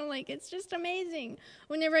everything. I'm like, it's just amazing.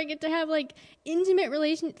 Whenever I get to have, like, intimate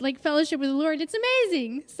fellowship with the Lord, it's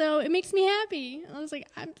amazing. So it makes me happy. I was like,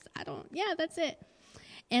 that's it.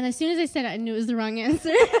 And as soon as I said it, I knew it was the wrong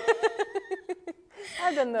answer.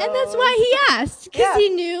 I don't know. And that's why he asked, because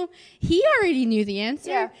he already knew the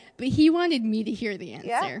answer, but he wanted me to hear the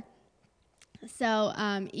answer. Yeah. So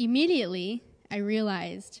immediately I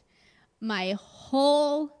realized my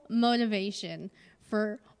whole motivation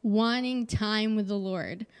for wanting time with the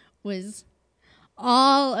Lord was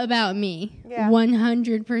all about me,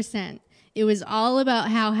 100%. It was all about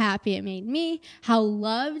how happy it made me, how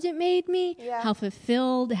loved it made me, how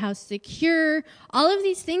fulfilled, how secure, all of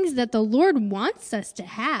these things that the Lord wants us to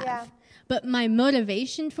have. Yeah. But my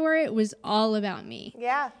motivation for it was all about me.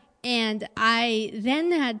 Yeah. And I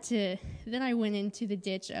I went into the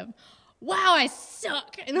ditch of, wow, I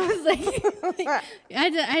suck. And I was like, I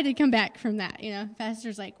had to come back from that.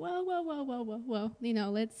 Pastor's like, whoa.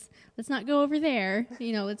 Let's not go over there.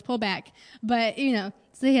 Let's pull back. But,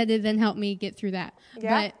 so he had to then help me get through that.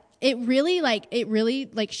 Yeah. But it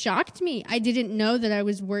really shocked me. I didn't know that I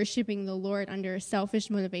was worshiping the Lord under a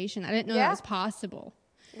selfish motivation. I didn't know that was possible.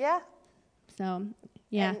 Yeah. So,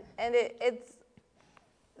 yeah. And it's,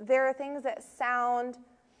 there are things that sound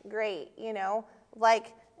great,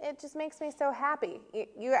 like, it just makes me so happy.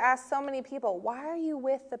 You ask so many people, why are you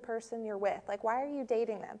with the person you're with? Like, why are you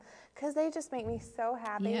dating them? Because they just make me so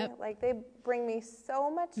happy. Yep. Like, they bring me so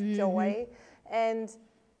much joy. And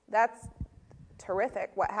that's terrific.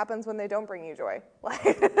 What happens when they don't bring you joy?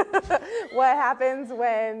 Like, what happens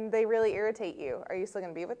when they really irritate you? Are you still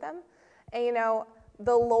going to be with them? And,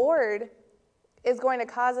 the Lord is going to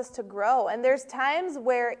cause us to grow. And there's times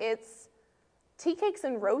where it's tea cakes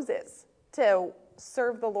and roses to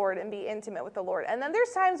serve the Lord and be intimate with the Lord. And then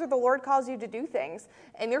there's times where the Lord calls you to do things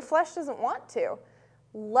and your flesh doesn't want to.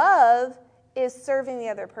 Love is serving the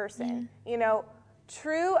other person.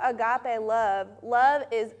 True agape love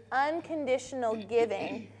is unconditional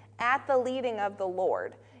giving at the leading of the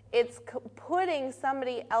Lord. It's putting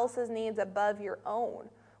somebody else's needs above your own.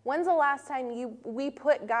 When's the last time we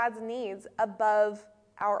put God's needs above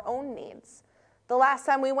our own needs? The last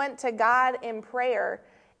time we went to God in prayer,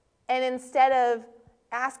 and instead of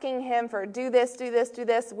asking him for do this,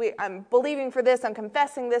 I'm believing for this, I'm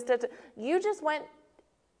confessing this, you just went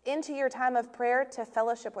into your time of prayer to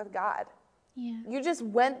fellowship with God. Yeah. You just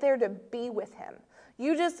went there to be with him.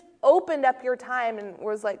 You just opened up your time and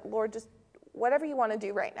was like, Lord, just whatever you want to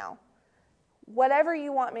do right now. Whatever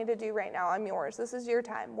you want me to do right now, I'm yours. This is your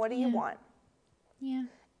time. What do you want? Yeah.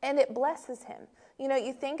 And it blesses him.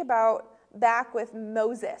 You think about back with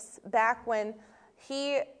Moses, back when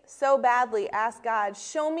he so badly asked God,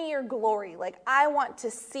 show me your glory. Like, I want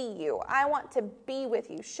to see you. I want to be with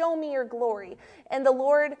you. Show me your glory. And the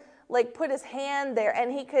Lord, put his hand there,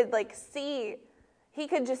 and he could,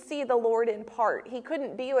 just see the Lord in part. He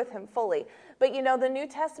couldn't be with him fully. But, the New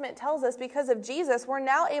Testament tells us because of Jesus, we're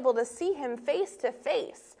now able to see him face to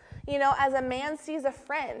face. As a man sees a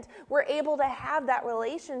friend, we're able to have that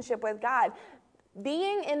relationship with God.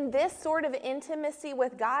 Being in this sort of intimacy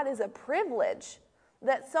with God is a privilege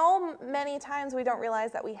that so many times we don't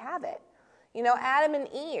realize that we have it. You know, Adam and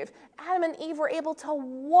Eve were able to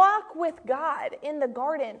walk with God in the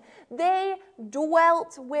garden. They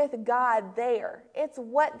dwelt with God there. It's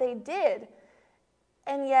what they did.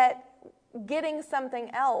 And yet, getting something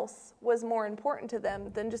else was more important to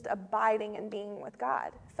them than just abiding and being with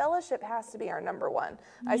God. Fellowship has to be our number one.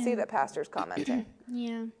 Yeah. I see that pastor's commenting.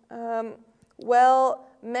 Yeah. Well,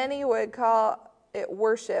 many would call it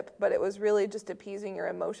worship, but it was really just appeasing your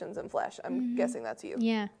emotions and flesh. I'm guessing that's you.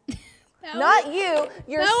 Yeah. Not you.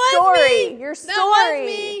 Your story. Your story. That was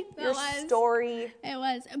me. Your story. It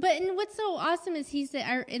was. But and what's so awesome is he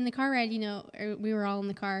said in the car ride, you know, we were all in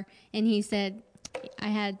the car, and he said, I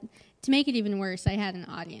had, to make it even worse, I had an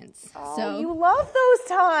audience. Oh, so you love those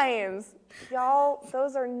times. Y'all,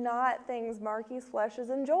 those are not things Marky's flesh has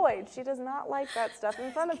enjoyed. She does not like that stuff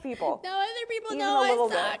in front of people. No, other people Even know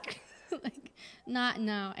a I suck.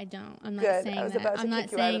 No, I don't. I'm not Good. saying I was that. about to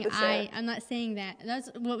kick you out of the chair. I'm not saying that. That's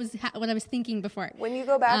what I was thinking before. When you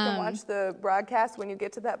go back and watch the broadcast, when you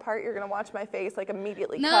get to that part, you're going to watch my face like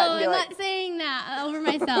immediately no, cut and be I'm like, not saying that over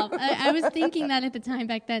myself. I was thinking that at the time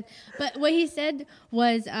back then. But what he said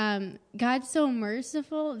was, God's so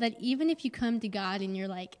merciful that even if you come to God and you're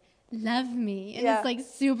like, love me, and it's like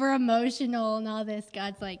super emotional and all this,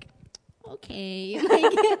 God's like, okay, like,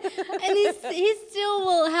 and he still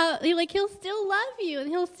will he'll still love you, and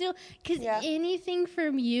he'll still, because anything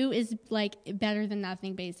from you is like better than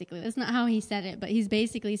nothing. Basically, that's not how he said it, but he's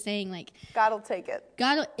basically saying like God will take it.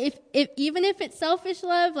 God, if even if it's selfish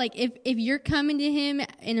love, like if you're coming to him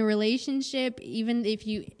in a relationship, even if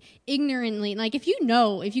you ignorantly, like if you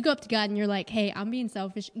go up to God and you're like, hey, I'm being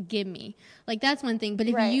selfish, give me, like that's one thing. But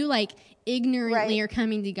if you like ignorantly are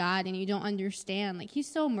coming to God and you don't understand, like he's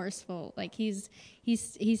so merciful, like he's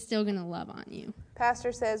still gonna love on you.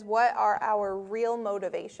 Pastor says, what are our real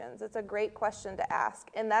motivations? It's a great question to ask,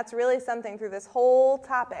 and that's really something through this whole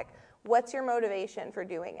topic. What's your motivation for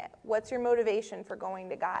doing it? What's your motivation for going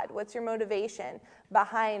to God? What's your motivation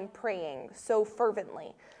behind praying so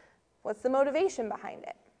fervently? What's the motivation behind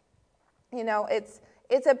it? You know, it's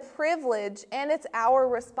a privilege, and it's our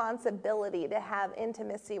responsibility to have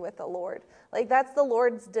intimacy with the Lord. Like, that's the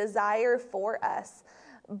Lord's desire for us.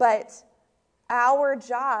 But our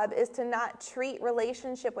job is to not treat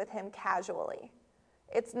relationship with him casually.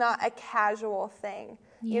 It's not a casual thing.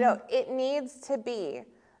 Yeah. You know, it needs to be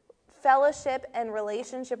fellowship and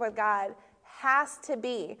relationship with God has to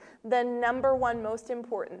be the number one most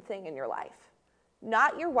important thing in your life.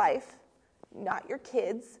 Not your wife, not your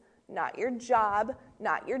kids, not your job,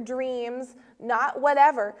 not your dreams, not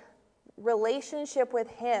whatever. Relationship with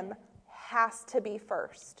him has to be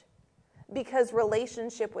first, because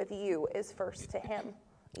relationship with you is first to him.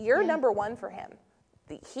 You're number one for him.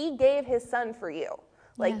 He gave his son for you.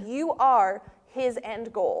 Like, you are his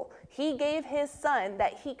end goal. He gave his son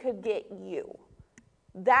that he could get you.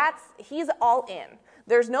 He's all in.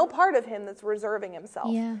 There's no part of him that's reserving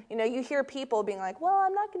himself. Yeah. You know, you hear people being like, well,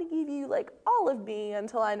 I'm not going to give you like all of me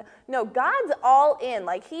until no, God's all in.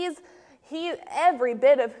 Like he every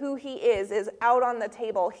bit of who he is out on the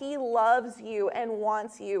table. He loves you and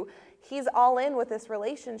wants you. He's all in with this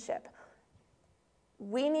relationship.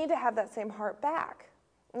 We need to have that same heart back.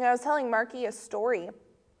 You know, I was telling Marky a story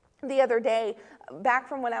the other day, back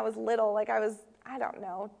from when I was little, like I was, I don't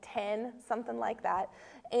know, 10, something like that.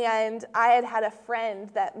 And I had a friend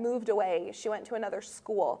that moved away. She went to another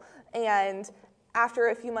school. And after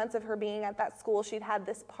a few months of her being at that school, she'd had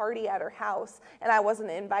this party at her house, and I wasn't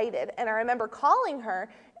invited. And I remember calling her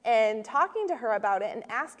and talking to her about it and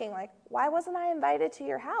asking, like, why wasn't I invited to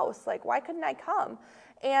your house? Like, why couldn't I come?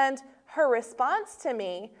 And her response to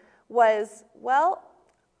me was, well,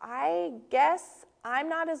 I guess I'm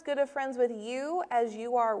not as good of friends with you as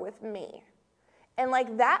you are with me. And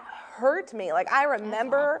like that hurt me. Like I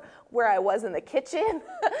remember where I was in the kitchen,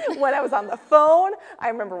 when I was on the phone. I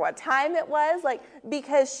remember what time it was, like,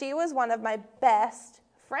 because she was one of my best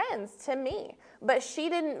friends to me. But she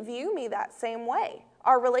didn't view me that same way.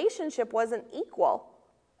 Our relationship wasn't equal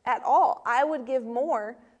at all. I would give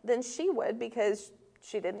more than she would because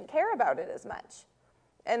she didn't care about it as much.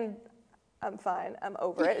 And I'm fine. I'm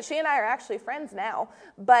over it. She and I are actually friends now.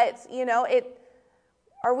 But, you know,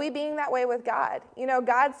 are we being that way with God? You know,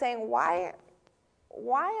 God's saying, why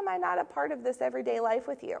am I not a part of this everyday life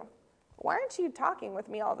with you? Why aren't you talking with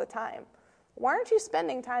me all the time? Why aren't you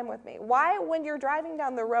spending time with me? Why, when you're driving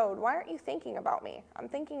down the road, why aren't you thinking about me? I'm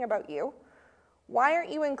thinking about you. Why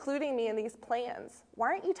aren't you including me in these plans? Why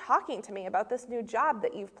aren't you talking to me about this new job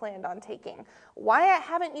that you've planned on taking? Why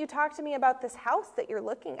haven't you talked to me about this house that you're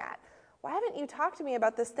looking at? why haven't you talked to me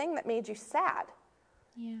about this thing that made you sad?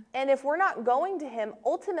 Yeah. And if we're not going to him,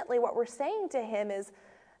 ultimately what we're saying to him is,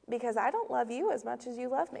 because I don't love you as much as you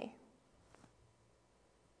love me.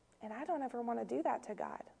 And I don't ever want to do that to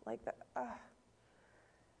God. Like that.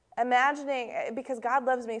 Imagining, because God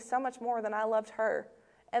loves me so much more than I loved her,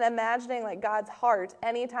 and imagining like God's heart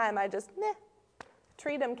anytime I just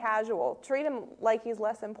treat him casual, treat him like he's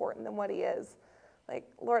less important than what he is. Like,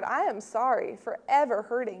 Lord, I am sorry for ever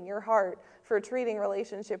hurting your heart for treating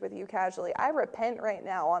relationship with you casually. I repent right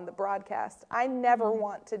now on the broadcast. I never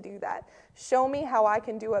want to do that. Show me how I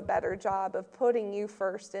can do a better job of putting you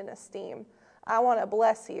first in esteem. I want to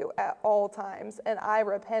bless you at all times, and I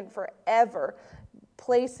repent for ever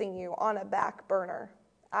placing you on a back burner.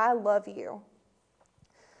 I love you.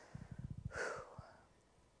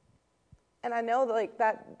 And I know like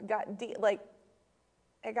that got deep, like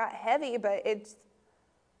it got heavy, but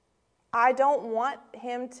I don't want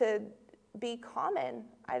him to be common.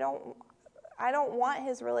 I don't want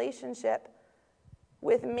his relationship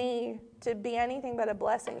with me to be anything but a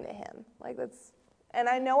blessing to him. Like that's, and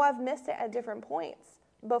I know I've missed it at different points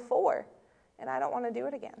before, and I don't want to do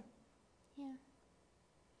it again. Yeah.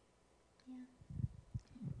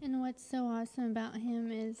 And what's so awesome about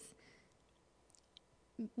him is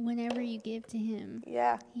whenever you give to him,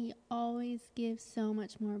 he always gives so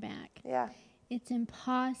much more back. Yeah. It's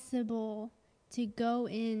impossible to go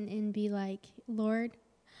in and be like, Lord,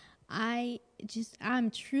 I'm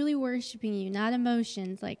truly worshiping you, not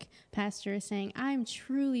emotions, like Pastor is saying. I'm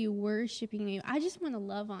truly worshiping you. I just want to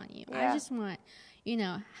love on you. Yeah. I just want,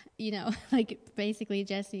 like basically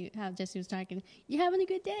how Jesse was talking, you having a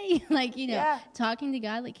good day? Like, talking to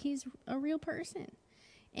God like he's a real person.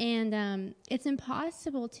 And it's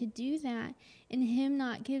impossible to do that and him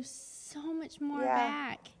not give so much more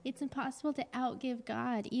back. It's impossible to outgive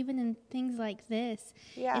God, even in things like this.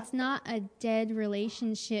 Yeah. It's not a dead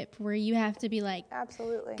relationship where you have to be like,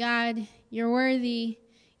 absolutely, God, you're worthy,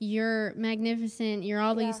 you're magnificent, you're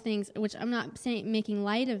all these things, which I'm not saying making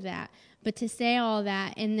light of that, but to say all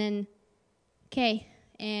that and then, okay,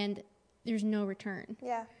 and there's no return.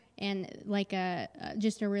 Yeah. And like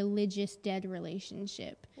just a religious dead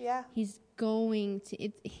relationship. Yeah. He's going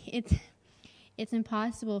to, it's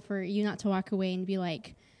impossible for you not to walk away and be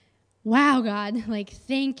like, wow, God, like,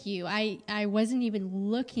 thank you. I wasn't even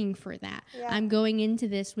looking for that. Yeah. I'm going into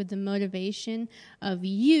this with the motivation of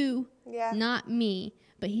you, Yeah. not me.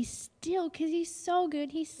 But he's still, because he's so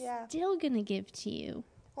good, he's still going to give to you.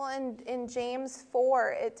 Well, in James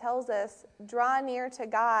 4, it tells us, draw near to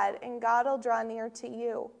God, and God will draw near to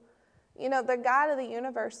you. You know, the God of the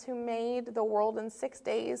universe who made the world in 6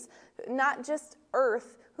 days, not just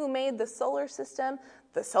Earth, who made the solar system,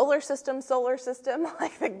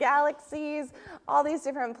 like the galaxies, all these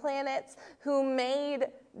different planets, who made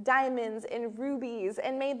diamonds and rubies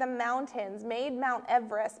and made the mountains, made Mount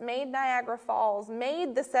Everest, made Niagara Falls,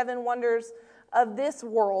 made the 7 wonders of this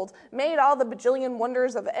world, made all the bajillion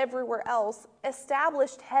wonders of everywhere else,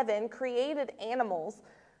 established heaven, created animals.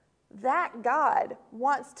 That God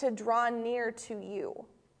wants to draw near to you.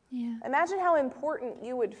 Yeah. Imagine how important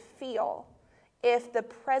you would feel if the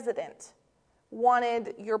president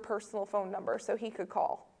wanted your personal phone number so he could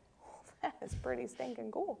call. That is pretty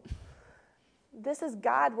stinking cool. This is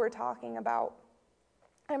God we're talking about.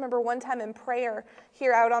 I remember one time in prayer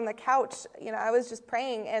here out on the couch, I was just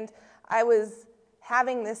praying and I was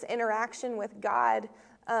having this interaction with God,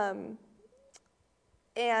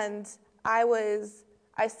 and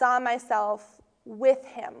I saw myself with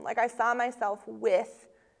him. Like I saw myself with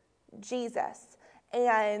Jesus.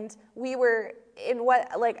 And we were in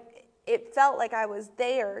it felt like I was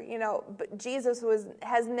there, but Jesus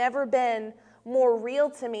has never been more real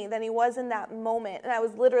to me than he was in that moment. And I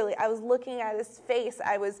was looking at his face.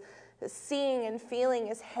 I was seeing and feeling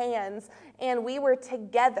his hands, and we were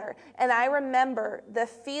together. And I remember the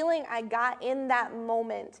feeling I got in that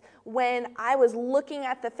moment when I was looking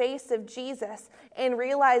at the face of Jesus and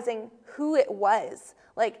realizing who it was.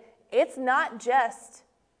 Like, it's not just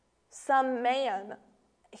some man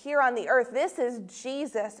here on the earth. This is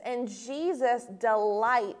Jesus, and Jesus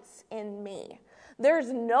delights in me.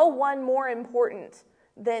 There's no one more important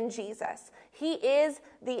than Jesus. He is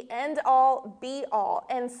the end-all, be-all,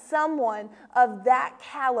 and someone of that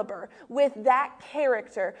caliber, with that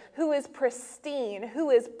character, who is pristine,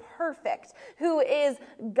 who is perfect, who is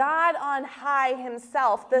God on high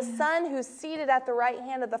himself, the Son who's seated at the right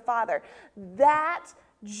hand of the Father. That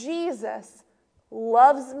Jesus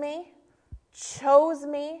loves me, chose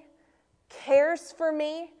me, cares for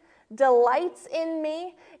me, delights in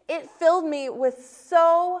me. It filled me with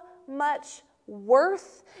so much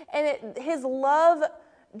worth, and his love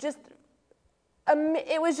just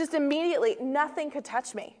It was just immediately, nothing could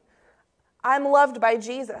touch me. I'm loved by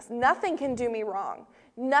Jesus. Nothing can do me wrong.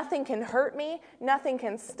 Nothing can hurt me. Nothing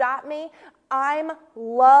can stop me. I'm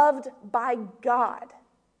loved by God.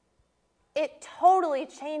 It totally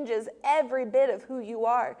changes every bit of who you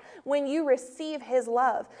are when you receive his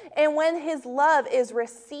love. And when his love is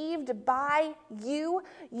received by you,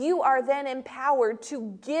 you are then empowered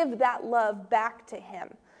to give that love back to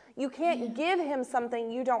him. You can't give him something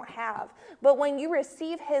you don't have. But when you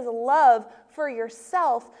receive his love for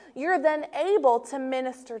yourself, you're then able to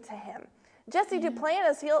minister to him. Jesse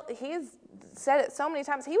Duplantis, he's said it so many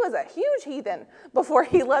times, he was a huge heathen before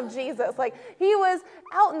he loved Jesus. Like, he was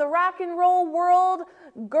out in the rock and roll world,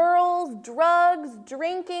 girls, drugs,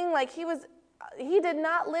 drinking. Like, he did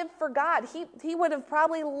not live for God. He would have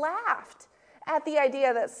probably laughed at the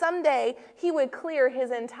idea that someday he would clear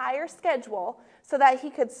his entire schedule so that he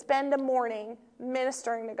could spend a morning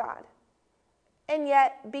ministering to God. And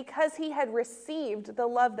yet, because he had received the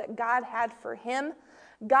love that God had for him,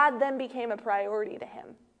 God then became a priority to him.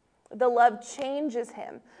 The love changes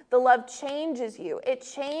him. The love changes you. It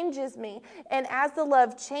changes me. And as the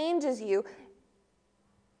love changes you,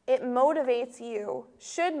 it motivates you,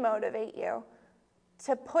 should motivate you,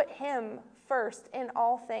 to put him first in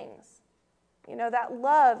all things. You know, that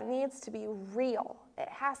love needs to be real. It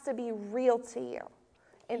has to be real to you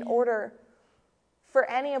in order for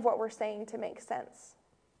any of what we're saying to make sense.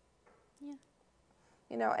 Yeah.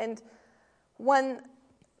 You know, and when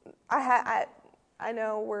I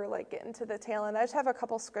know we're like getting to the tail end. I just have a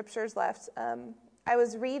couple scriptures left. I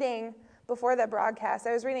was reading before the broadcast.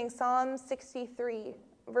 I was reading Psalm 63,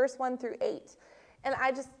 verse 1 through 8, and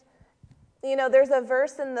I just, you know, there's a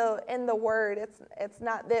verse in the Word. It's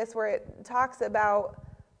not this where it talks about.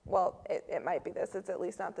 Well, it might be this. It's at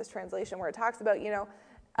least not this translation where it talks about, you know,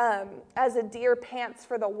 as a deer pants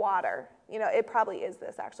for the water. You know, it probably is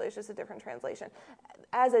this, actually. It's just a different translation.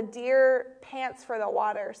 As a deer pants for the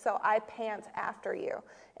water, so I pant after you.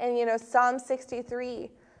 And, you know, Psalm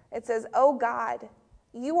 63, it says, "O God,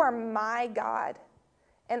 you are my God,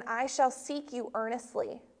 and I shall seek you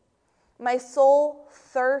earnestly. My soul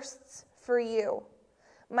thirsts for you.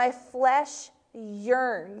 My flesh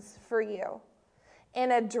yearns for you.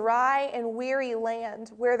 In a dry and weary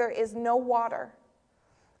land where there is no water.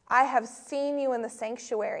 I have seen you in the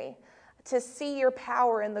sanctuary to see your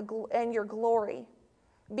power and your glory.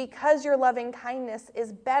 Because your loving kindness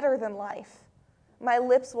is better than life, my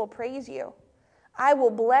lips will praise you. I will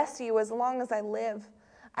bless you as long as I live.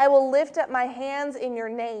 I will lift up my hands in your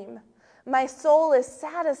name. My soul is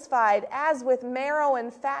satisfied as with marrow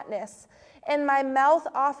and fatness, and my mouth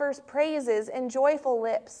offers praises and joyful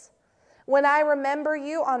lips. When I remember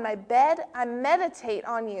you on my bed, I meditate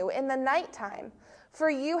on you in the nighttime, for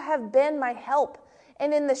you have been my help,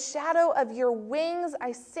 and in the shadow of your wings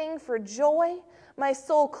I sing for joy. My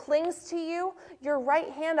soul clings to you, your right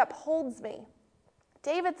hand upholds me."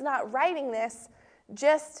 David's not writing this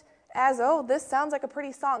just as, oh, this sounds like a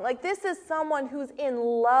pretty song. Like, this is someone who's in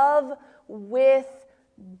love with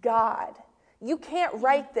God. You can't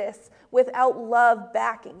write this without love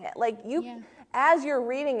backing it. Like, as you're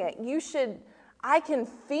reading it, I can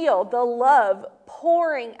feel the love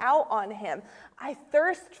pouring out on him. I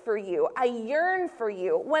thirst for you. I yearn for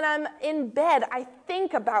you. When I'm in bed, I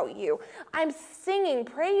think about you. I'm singing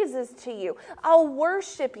praises to you. I'll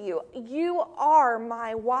worship you. You are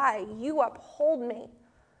my why. You uphold me.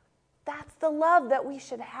 That's the love that we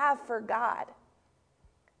should have for God.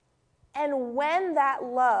 And when that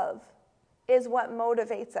love is what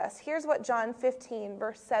motivates us, here's what John 15,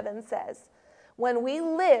 verse 7 says. When we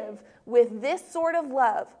live with this sort of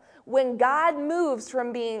love, when God moves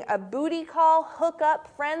from being a booty call, hookup,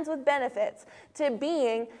 friends with benefits, to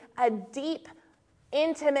being a deep,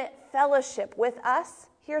 intimate fellowship with us,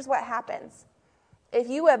 here's what happens. If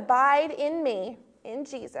you abide in me, in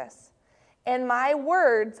Jesus, and my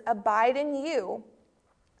words abide in you,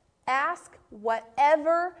 ask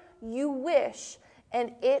whatever you wish,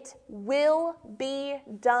 and it will be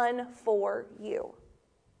done for you.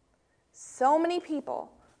 So many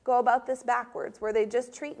people go about this backwards, where they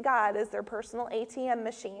just treat God as their personal ATM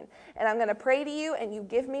machine. And I'm going to pray to you, and you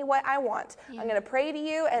give me what I want. Yeah. I'm going to pray to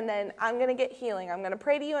you, and then I'm going to get healing. I'm going to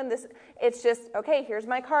pray to you, and this. It's just, okay, here's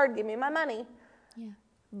my card. Give me my money. Yeah.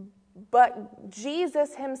 But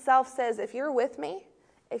Jesus himself says, if you're with me,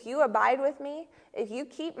 if you abide with me, if you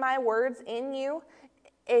keep my words in you,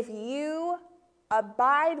 if you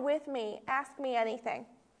abide with me, ask me anything,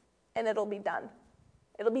 and it'll be done.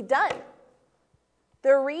 It'll be done.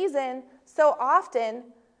 The reason so often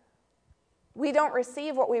we don't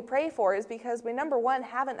receive what we pray for is because we, number one,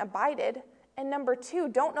 haven't abided, And number 2,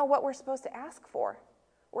 don't know what we're supposed to ask for.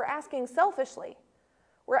 We're asking selfishly.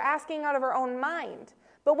 We're asking out of our own mind.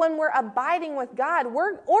 But when we're abiding with God,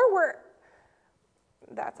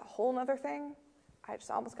 that's a whole nother thing. I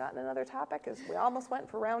just almost got in another topic because we almost went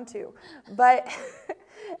for round 2. But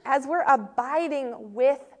as we're abiding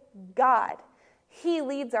with God, he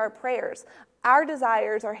leads our prayers. Our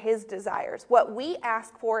desires are his desires. What we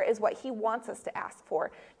ask for is what he wants us to ask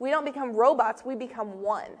for. We don't become robots, we become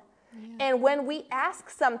one. Yeah. And when we ask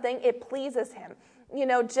something, it pleases him.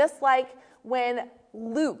 Just like when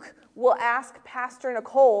Luke will ask Pastor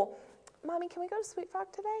Nicole, Mommy, can we go to Sweet Frog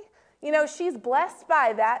today? She's blessed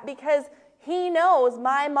by that because he knows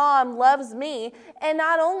my mom loves me. And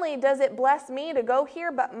not only does it bless me to go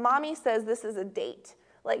here, but Mommy says this is a date.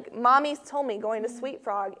 Like, Mommy's told me going to Sweet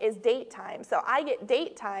Frog is date time. So I get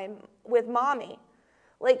date time with Mommy.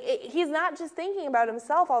 Like, he's not just thinking about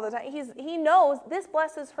himself all the time. He knows this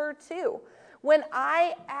blesses her too. When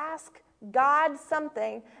I ask God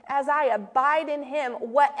something, as I abide in him,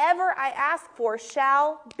 whatever I ask for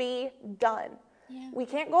shall be done. Yeah. We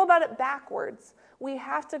can't go about it backwards. We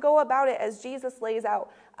have to go about it as Jesus lays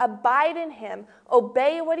out. Abide in him,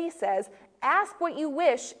 obey what he says, ask what you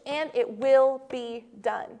wish, and it will be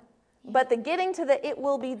done. Yeah. But the getting to the it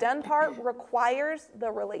will be done part requires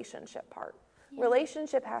the relationship part. Yeah.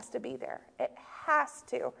 Relationship has to be there. It has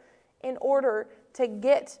to, in order to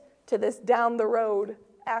get to this down the road,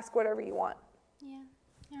 ask whatever you want. Yeah.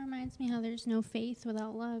 It reminds me how there's no faith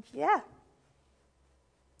without love. Yeah.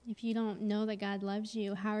 If you don't know that God loves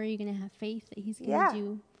you, how are you going to have faith that he's going to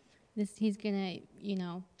do this? He's going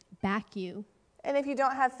to, back you. And if you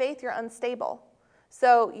don't have faith, you're unstable.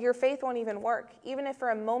 So your faith won't even work. Even if for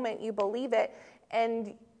a moment you believe it,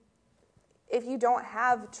 and if you don't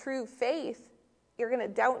have true faith, you're going to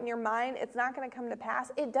doubt in your mind. It's not going to come to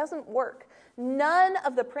pass. It doesn't work. None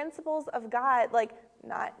of the principles of God,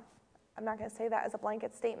 I'm not going to say that as a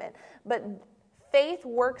blanket statement, but faith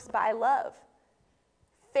works by love.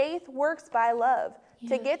 Faith works by love.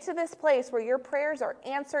 Yeah. To get to this place where your prayers are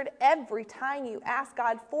answered every time you ask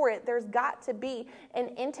God for it, there's got to be an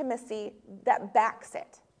intimacy that backs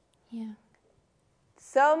it. Yeah.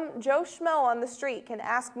 Some Joe Schmo on the street can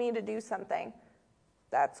ask me to do something.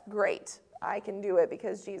 That's great. I can do it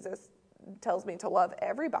because Jesus tells me to love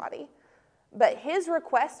everybody. But his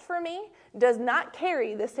request for me does not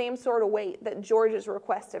carry the same sort of weight that George's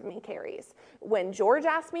request of me carries. When George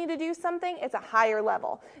asks me to do something, it's a higher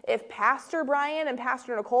level. If Pastor Brian and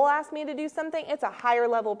Pastor Nicole ask me to do something, it's a higher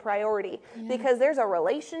level priority. Yeah. Because there's a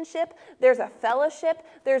relationship, there's a fellowship,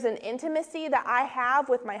 there's an intimacy that I have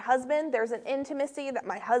with my husband, there's an intimacy that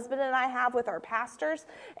my husband and I have with our pastors.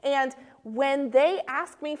 And when they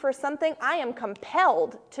ask me for something, I am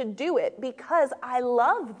compelled to do it because I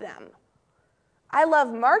love them. I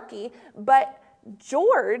love Marky, but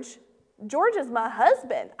George is my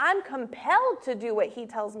husband. I'm compelled to do what he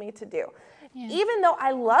tells me to do. Yeah. Even though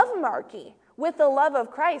I love Marky with the love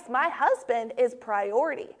of Christ, my husband is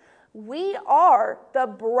priority. We are the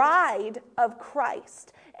bride of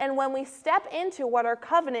Christ. And when we step into what our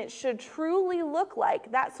covenant should truly look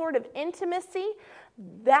like, that sort of intimacy,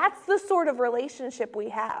 that's the sort of relationship we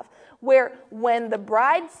have, where when the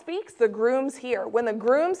bride speaks, the groom's here. When the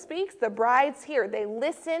groom speaks, the bride's here. They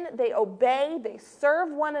listen, they obey, they serve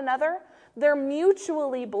one another. They're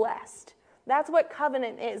mutually blessed. That's what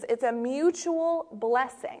covenant is. It's a mutual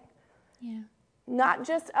blessing. Yeah. Not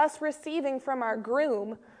just us receiving from our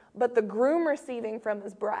groom, but the groom receiving from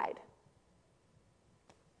his bride.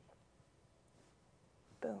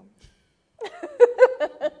 Boom.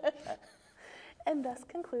 And thus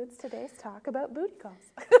concludes today's talk about booty calls.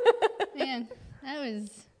 Man,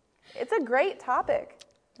 It's a great topic.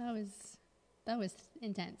 That was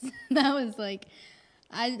intense. That was like,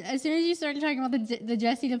 as soon as you started talking about the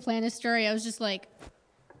Jesse Duplantis story, I was just like,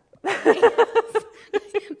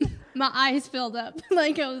 my eyes filled up.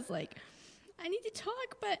 Like, I was like, I need to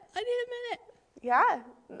talk, but I need a minute. Yeah.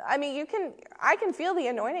 I mean, I can feel the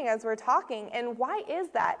anointing as we're talking. And why is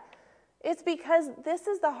that? It's because this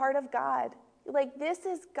is the heart of God. Like, this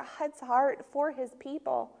is God's heart for his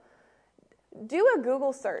people. Do a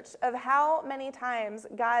Google search of how many times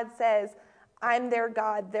God says, I'm their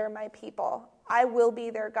God, they're my people. I will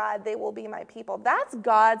be their God, they will be my people. That's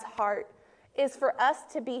God's heart, is for us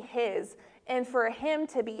to be his and for him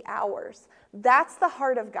to be ours. That's the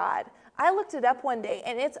heart of God. I looked it up one day,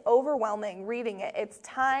 and it's overwhelming reading it. It's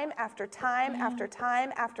time after time after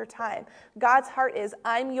time after time. God's heart is,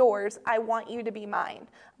 I'm yours, I want you to be mine.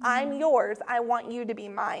 I'm yours, I want you to be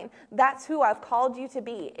mine. That's who I've called you to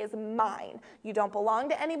be, is mine. You don't belong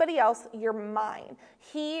to anybody else, you're mine.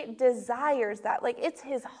 He desires that. Like, it's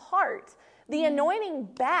his heart. The anointing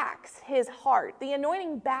backs his heart. The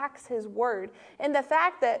anointing backs his word. And the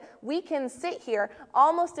fact that we can sit here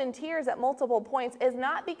almost in tears at multiple points is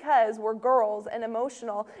not because we're girls and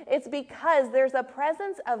emotional. It's because there's a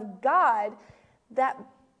presence of God that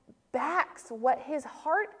backs what his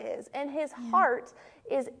heart is. And his heart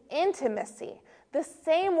is intimacy. The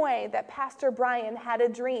same way that Pastor Brian had a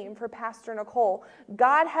dream for Pastor Nicole,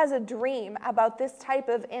 God has a dream about this type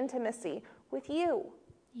of intimacy with you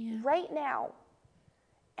right now.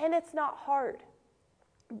 And it's not hard.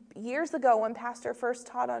 Years ago, when Pastor first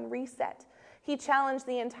taught on Reset, he challenged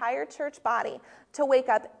the entire church body to wake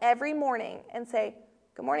up every morning and say,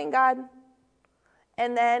 "Good morning, God,"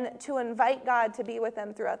 and then to invite God to be with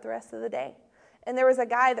them throughout the rest of the day. And there was a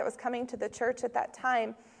guy that was coming to the church at that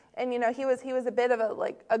time, and he was a bit of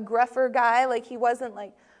a gruffer guy. Like, he wasn't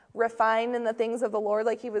refined in the things of the Lord.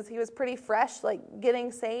 Like, he was pretty fresh,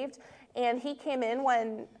 getting saved. And he came in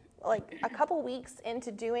when a couple weeks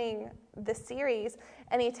into doing the series,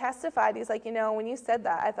 and he testified. He's like, when you said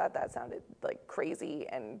that, I thought that sounded crazy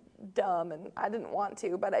and dumb, and I didn't want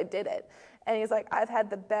to, but I did it. And he's like, I've had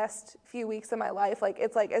the best few weeks of my life.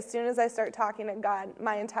 It's as soon as I start talking to God,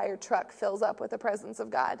 my entire truck fills up with the presence of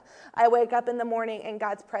God. I wake up in the morning and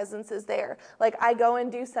God's presence is there. I go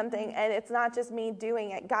and do something, and it's not just me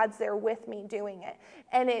doing it. God's there with me doing it.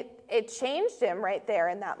 And it changed him right there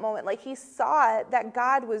in that moment. He saw that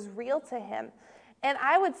God was real to him. And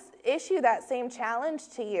I would issue that same challenge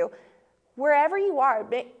to you. Wherever you are,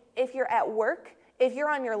 if you're at work, if you're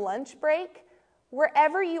on your lunch break,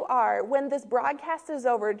 wherever you are, when this broadcast is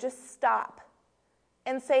over, just stop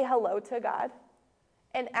and say hello to God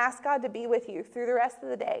and ask God to be with you through the rest of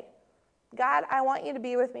the day. God, I want you to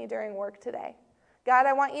be with me during work today. God,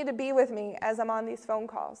 I want you to be with me as I'm on these phone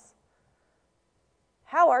calls.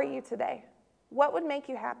 How are you today? What would make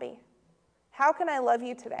you happy? How can I love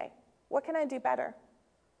you today? What can I do better?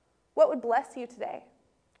 What would bless you today?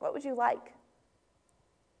 What would you like?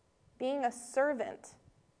 Being a servant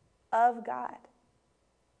of God.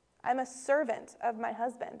 I'm a servant of my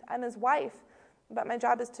husband. I'm his wife, but my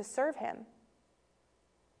job is to serve him.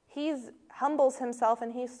 He humbles himself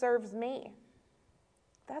and he serves me.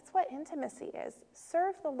 That's what intimacy is.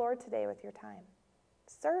 Serve the Lord today with your time.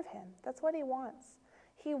 Serve him. That's what he wants.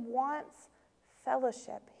 He wants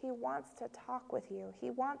fellowship. He wants to talk with you.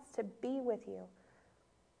 He wants to be with you.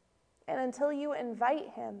 And until you invite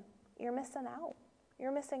him, you're missing out.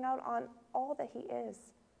 You're missing out on all that he is.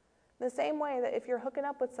 The same way that if you're hooking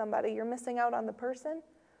up with somebody, you're missing out on the person.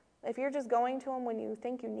 If you're just going to him when you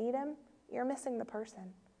think you need him, you're missing the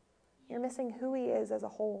person. You're missing who he is as a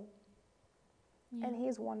whole. Yeah. And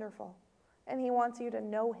he's wonderful. And he wants you to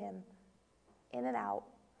know him in and out,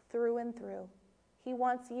 through and through. He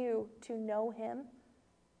wants you to know him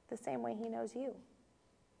the same way he knows you.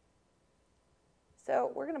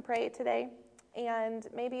 So we're going to pray today. And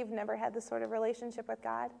maybe you've never had this sort of relationship with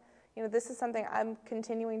God. This is something I'm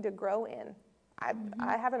continuing to grow in.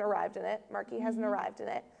 I haven't arrived in it. Marky hasn't arrived in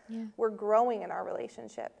it. Yeah. We're growing in our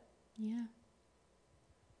relationship. Yeah.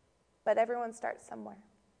 But everyone starts somewhere.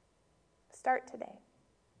 Start today.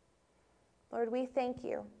 Lord, we thank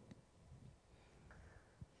you.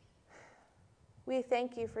 We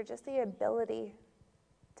thank you for just the ability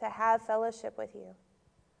to have fellowship with you.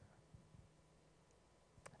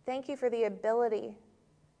 Thank you for the ability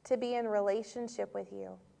to be in relationship with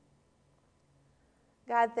you.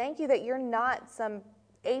 God, thank you that you're not some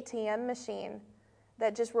ATM machine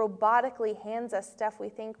that just robotically hands us stuff we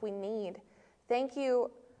think we need. Thank you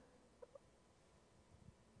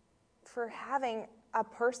for having a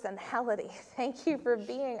personality. Thank you for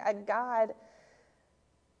being a God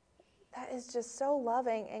that is just so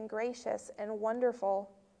loving and gracious and wonderful.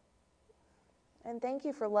 And thank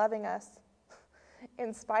you for loving us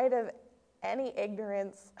in spite of any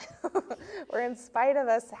ignorance or in spite of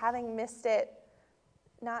us having missed it,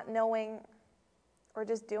 not knowing, or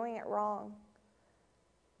just doing it wrong.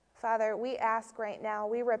 Father, we ask right now,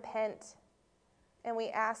 we repent, and we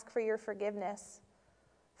ask for your forgiveness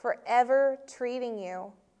for ever treating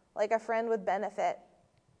you like a friend with benefit.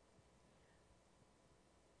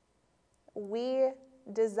 We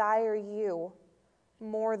desire you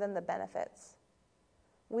more than the benefits.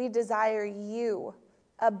 We desire you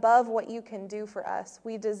above what you can do for us.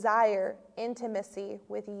 We desire intimacy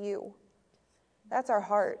with you. That's our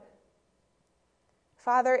heart.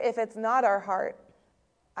 Father, if it's not our heart,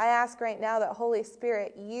 I ask right now that Holy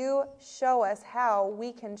Spirit, you show us how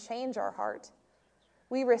we can change our heart.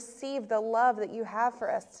 We receive the love that you have for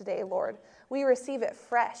us today, Lord. We receive it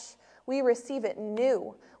fresh. We receive it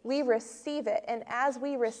new. We receive it. And as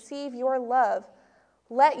we receive your love,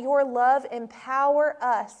 Let your love empower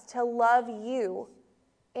us to love you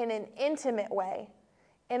in an intimate way,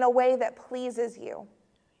 in a way that pleases you.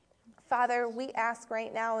 Father, we ask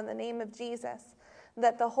right now in the name of Jesus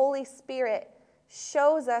that the Holy Spirit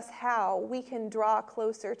shows us how we can draw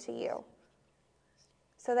closer to you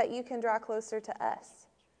so that you can draw closer to us.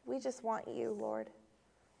 We just want you, Lord.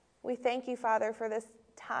 We thank you, Father, for this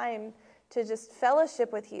time to just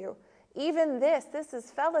fellowship with you. Even this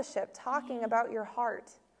is fellowship, talking about your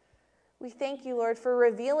heart. We thank you, Lord, for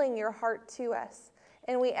revealing your heart to us,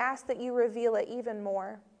 and we ask that you reveal it even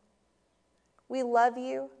more. We love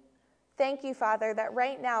you. Thank you, Father, that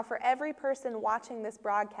right now, for every person watching this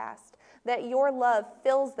broadcast, that your love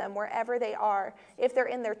fills them wherever they are. If they're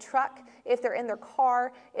in their truck, if they're in their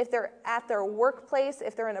car, if they're at their workplace,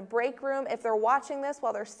 if they're in a break room, if they're watching this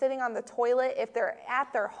while they're sitting on the toilet, if they're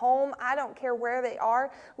at their home, I don't care where they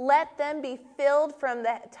are, let them be filled from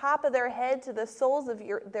the top of their head to the soles of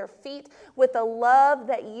their feet with the love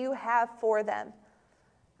that you have for them.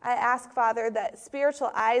 I ask, Father, that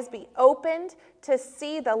spiritual eyes be opened to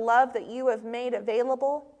see the love that you have made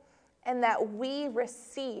available, and that we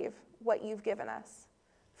receive what you've given us.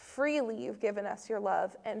 Freely you've given us your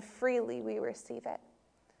love, and freely we receive it.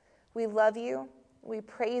 We love you, we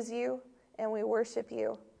praise you, and we worship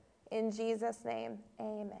you. In Jesus' name,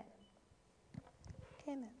 amen.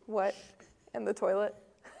 Amen. What? In the toilet?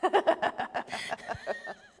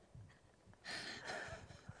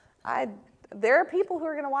 There are people who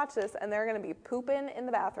are going to watch this, and they're going to be pooping in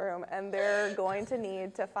the bathroom, and they're going to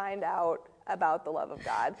need to find out about the love of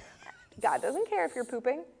God. God doesn't care if you're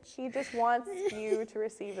pooping. He just wants you to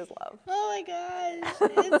receive his love. Oh my gosh.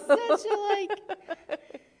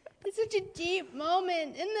 It's such a deep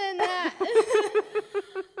moment. And then that.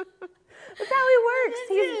 That's how he works.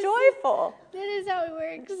 He's joyful. That is how he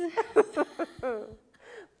works.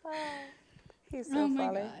 He's so funny.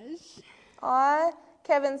 Oh my gosh. Aw,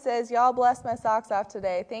 Kevin says, y'all blessed my socks off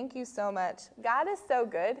today. Thank you so much. God is so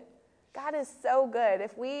good. God is so good.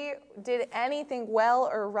 If we did anything well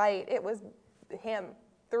or right, it was him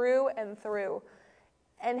through and through.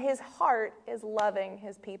 And his heart is loving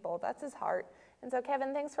his people. That's his heart. And so,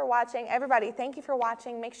 Kevin, thanks for watching. Everybody, thank you for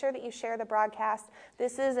watching. Make sure that you share the broadcast.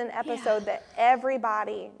 This is an episode that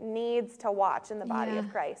everybody needs to watch in the body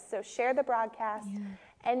of Christ. So share the broadcast. Yeah.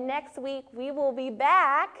 And next week, we will be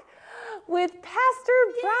back with Pastor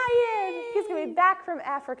Brian. He's going to be back from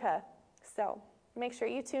Africa. So make sure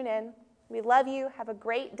you tune in. We love you. Have a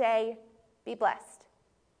great day. Be blessed.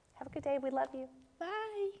 Have a good day. We love you.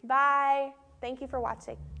 Bye. Bye. Thank you for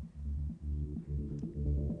watching.